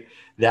right.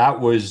 That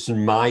was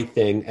my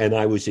thing. And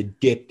I was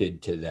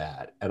addicted to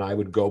that. And I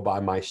would go by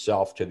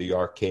myself to the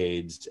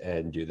arcades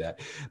and do that.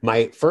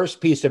 My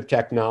first piece of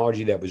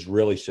technology that was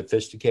really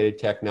sophisticated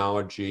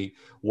technology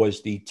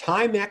was the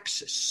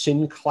Timex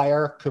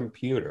Sinclair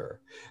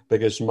computer,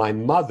 because my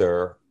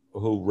mother,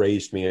 who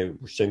raised me, a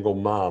single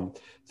mom,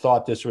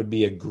 thought this would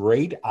be a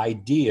great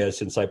idea,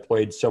 since I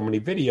played so many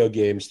video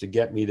games, to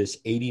get me this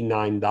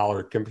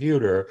 $89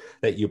 computer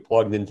that you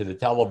plugged into the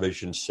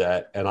television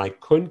set. And I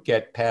couldn't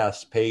get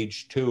past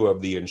page 2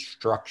 of the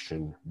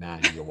instruction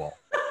manual.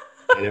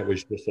 And it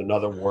was just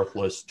another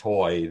worthless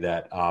toy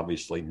that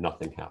obviously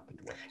nothing happened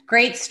with.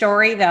 Great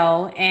story,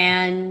 though.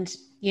 And,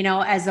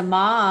 as a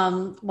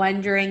mom,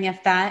 wondering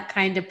if that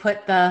kind of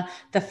put the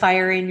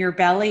fire in your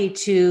belly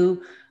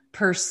to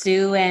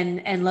pursue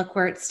and look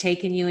where it's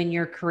taken you in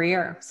your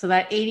career. So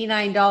that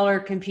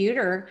 $89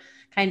 computer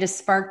kind of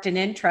sparked an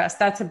interest.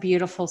 That's a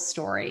beautiful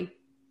story.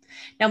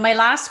 Now, my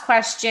last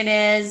question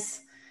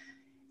is,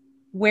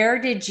 where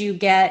did you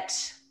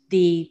get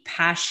the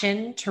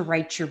passion to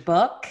write your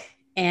book,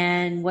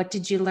 and what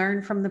did you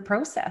learn from the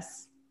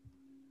process?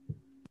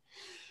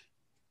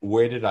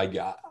 Where did I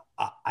get?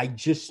 I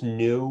just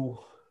knew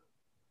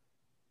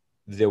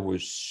there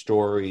was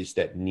stories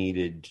that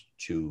needed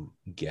to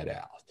get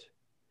out.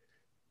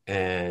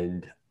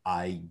 And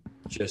I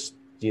just,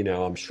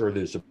 I'm sure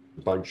there's a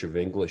bunch of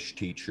English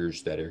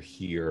teachers that are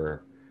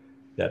here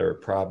that are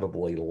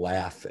probably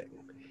laughing.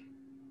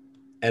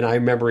 And I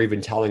remember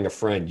even telling a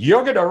friend,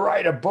 you're going to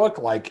write a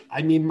book.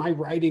 My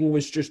writing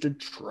was just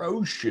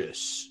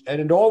atrocious.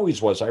 And it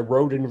always was. I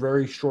wrote in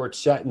very short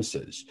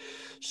sentences.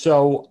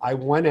 So I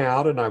went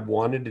out and I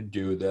wanted to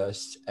do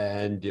this.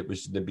 And it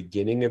was the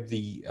beginning of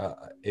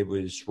it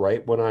was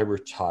right when I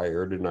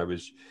retired, and I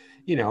was,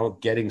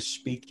 getting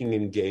speaking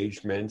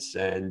engagements.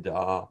 And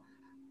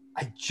I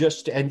I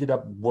just ended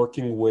up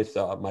working with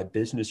my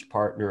business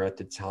partner at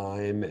the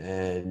time,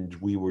 and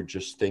we were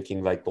just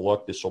thinking like,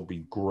 look, this will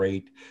be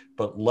great,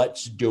 but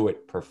let's do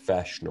it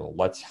professional.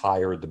 Let's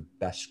hire the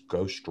best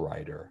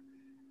ghostwriter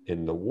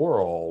in the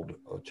world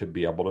to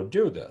be able to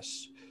do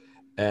this.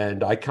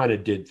 And I kind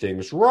of did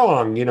things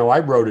wrong. I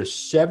wrote a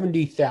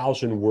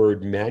 70,000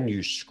 word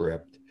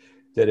manuscript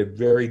that a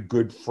very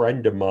good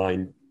friend of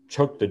mine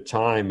took the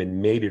time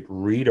and made it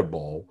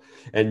readable.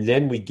 And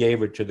then we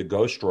gave it to the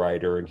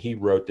ghostwriter, and he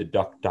wrote the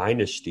Duck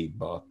Dynasty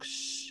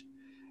books,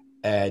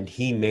 and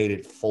he made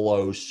it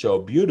flow so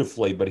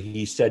beautifully. But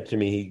he said to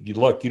me,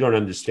 look, you don't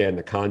understand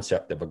the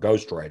concept of a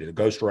ghostwriter. The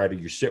ghostwriter,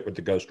 you sit with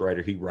the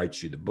ghostwriter, he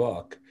writes you the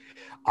book.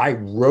 I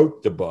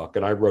wrote the book,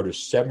 and I wrote a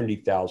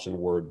 70,000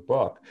 word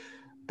book.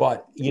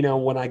 But,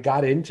 when I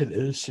got into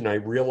this and I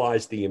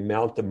realized the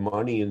amount of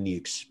money and the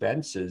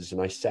expenses,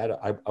 and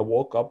I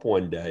woke up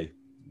one day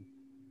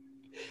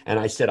and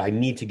I said, I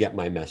need to get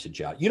my message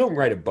out. You don't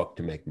write a book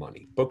to make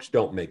money. Books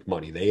don't make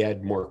money. They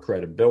add more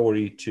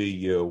credibility to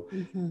you.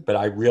 Mm-hmm. But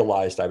I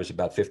realized I was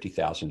about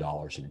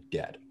 $50,000 in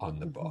debt on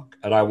the book.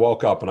 And I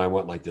woke up and I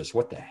went like this,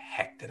 what the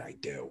heck did I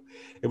do?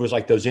 It was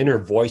like those inner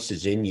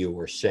voices in you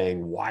were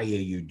saying, why are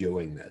you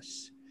doing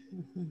this?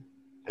 Mm-hmm.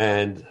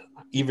 And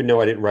even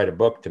though I didn't write a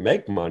book to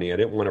make money, I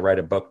didn't want to write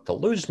a book to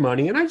lose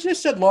money. And I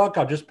just said, look,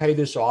 I'll just pay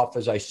this off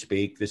as I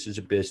speak. This is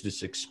a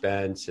business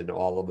expense. And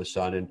all of a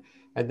sudden,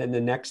 and then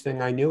the next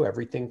thing I knew,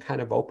 everything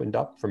kind of opened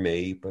up for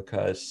me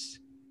because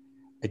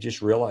I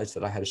just realized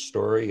that I had a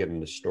story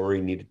and the story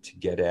needed to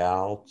get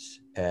out.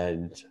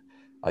 And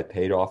I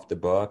paid off the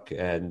book,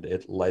 and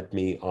it led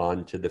me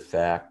on to the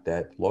fact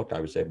that, look,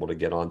 I was able to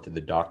get onto the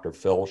Dr.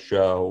 Phil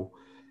show,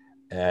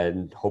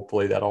 and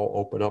hopefully that'll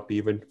open up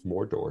even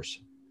more doors.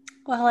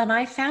 Well, and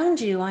I found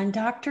you on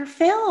Dr.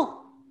 Phil.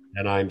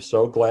 And I'm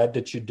so glad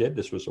that you did.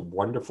 This was a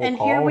wonderful and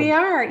call. And here we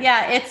are.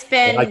 Yeah, it's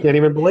been... I can't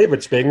even believe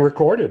it's being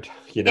recorded.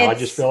 I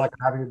just feel like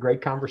I'm having a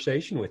great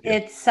conversation with you.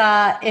 It's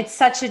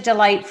such a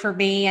delight for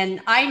me.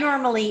 And I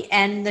normally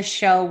end the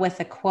show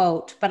with a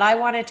quote, but I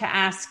wanted to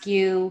ask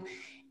you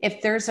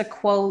if there's a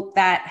quote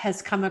that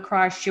has come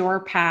across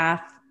your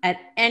path at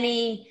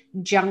any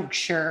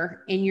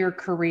juncture in your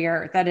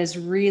career that has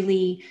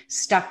really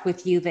stuck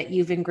with you, that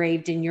you've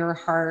engraved in your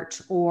heart,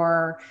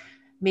 or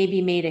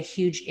maybe made a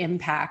huge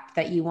impact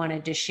that you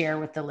wanted to share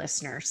with the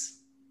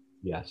listeners.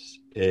 Yes.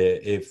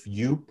 If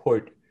you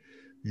put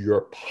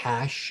your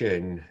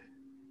passion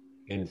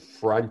in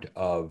front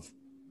of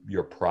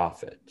your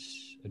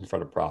profits,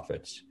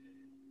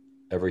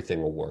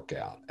 everything will work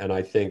out. And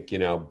I think,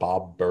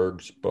 Bob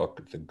Burg's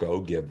book, The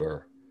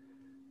Go-Giver,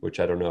 which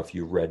I don't know if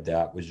you read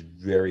that, was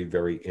very,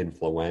 very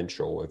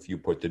influential. If you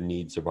put the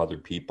needs of other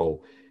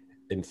people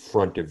in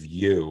front of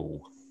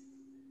you,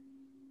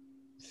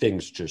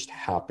 things just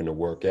happen to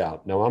work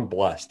out. Now, I'm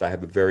blessed. I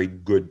have a very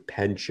good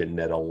pension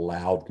that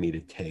allowed me to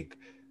take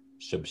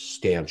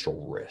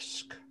substantial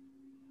risk.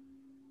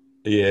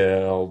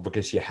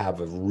 Because you have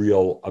a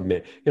real,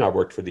 I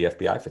worked for the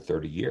FBI for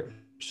 30 years.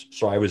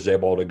 So I was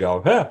able to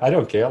go, I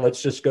don't care.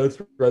 Let's just go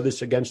throw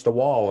this against the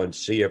wall and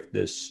see if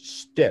this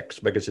sticks.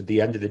 Because at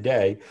the end of the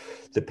day,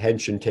 the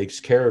pension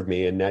takes care of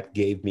me. And that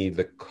gave me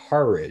the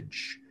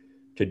courage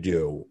to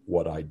do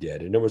what I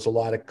did. And there was a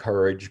lot of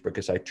courage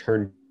because I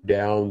turned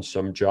down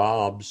some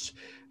jobs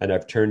and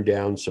I've turned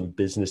down some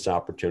business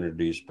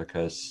opportunities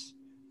because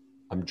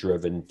I'm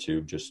driven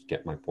to just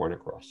get my point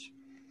across.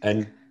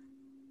 And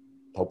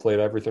hopefully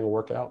everything will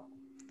work out.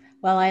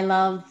 Well, I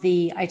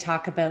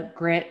talk about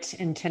grit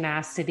and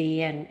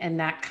tenacity, and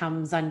that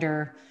comes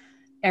under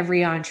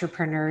every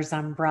entrepreneur's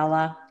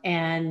umbrella.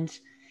 And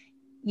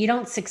you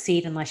don't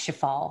succeed unless you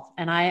fall.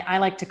 And I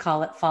like to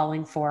call it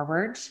falling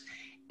forward.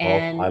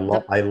 And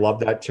I love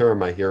that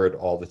term. I hear it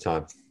all the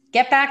time.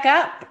 Get back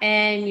up,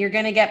 and you're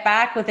going to get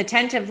back with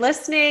attentive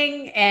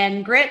listening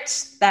and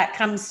grit that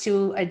comes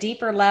to a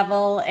deeper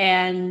level.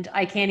 And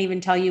I can't even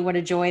tell you what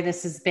a joy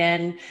this has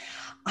been.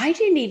 I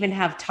didn't even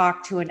have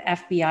talked to an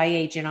FBI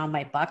agent on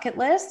my bucket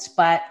list,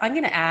 but I'm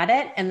going to add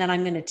it, and then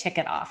I'm going to tick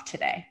it off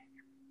today.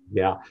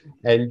 Yeah.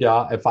 And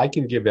if I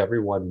can give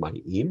everyone my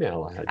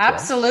email address.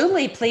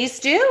 Absolutely. Please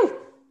do.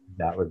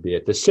 That would be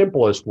it. The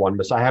simplest one,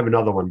 but I have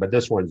another one, but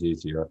this one's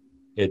easier.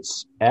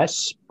 It's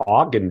S.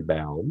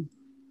 Augenbaum,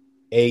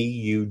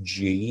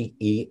 AUGENBAUM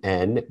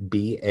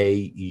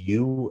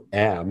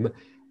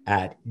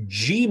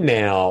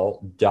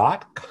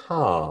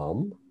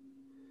 @gmail.com.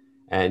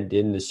 And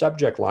in the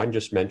subject line,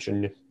 just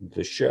mention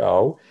the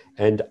show,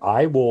 and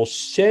I will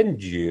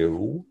send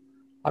you,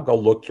 I'll go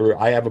look through.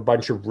 I have a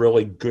bunch of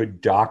really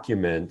good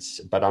documents,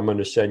 but I'm going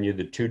to send you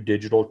the 2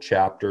 digital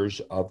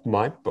chapters of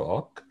my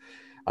book.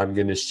 I'm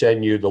going to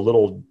send you the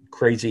little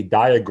crazy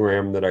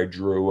diagram that I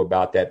drew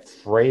about that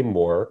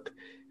framework,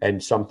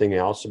 and something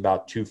else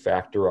about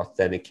 2-factor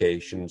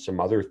authentication, some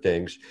other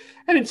things.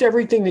 And it's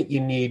everything that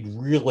you need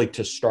really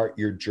to start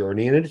your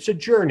journey. And it's a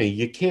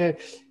journey.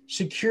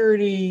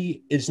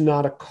 Security is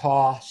not a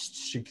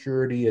cost.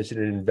 Security is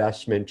an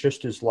investment,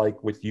 just as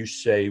like what you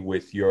say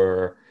with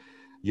your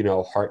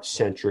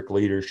heart-centric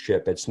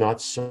leadership. It's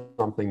not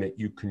something that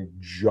you can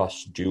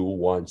just do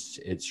once.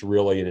 It's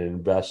really an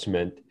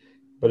investment,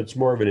 but it's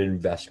more of an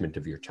investment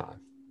of your time.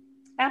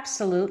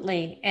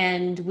 Absolutely.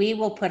 And we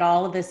will put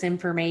all of this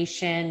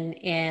information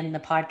in the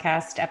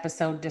podcast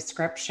episode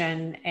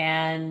description.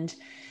 And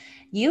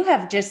you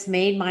have just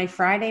made my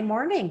Friday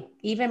morning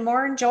even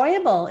more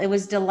enjoyable. It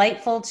was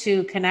delightful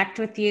to connect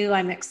with you.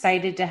 I'm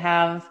excited to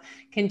have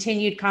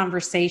continued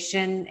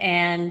conversation,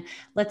 and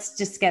let's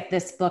just get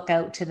this book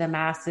out to the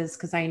masses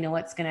because I know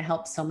it's going to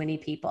help so many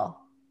people.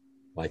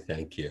 Why,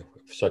 thank you.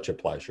 Such a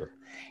pleasure.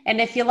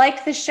 And if you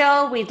like the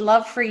show, we'd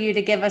love for you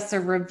to give us a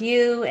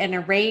review and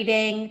a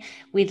rating.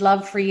 We'd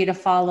love for you to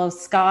follow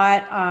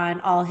Scott on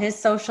all his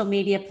social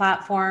media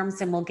platforms,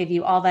 and we'll give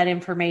you all that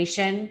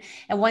information.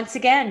 And once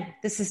again,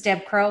 this is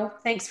Deb Crow.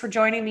 Thanks for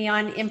joining me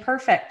on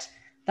Imperfect,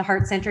 the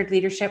Heart-Centered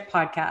Leadership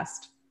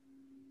Podcast.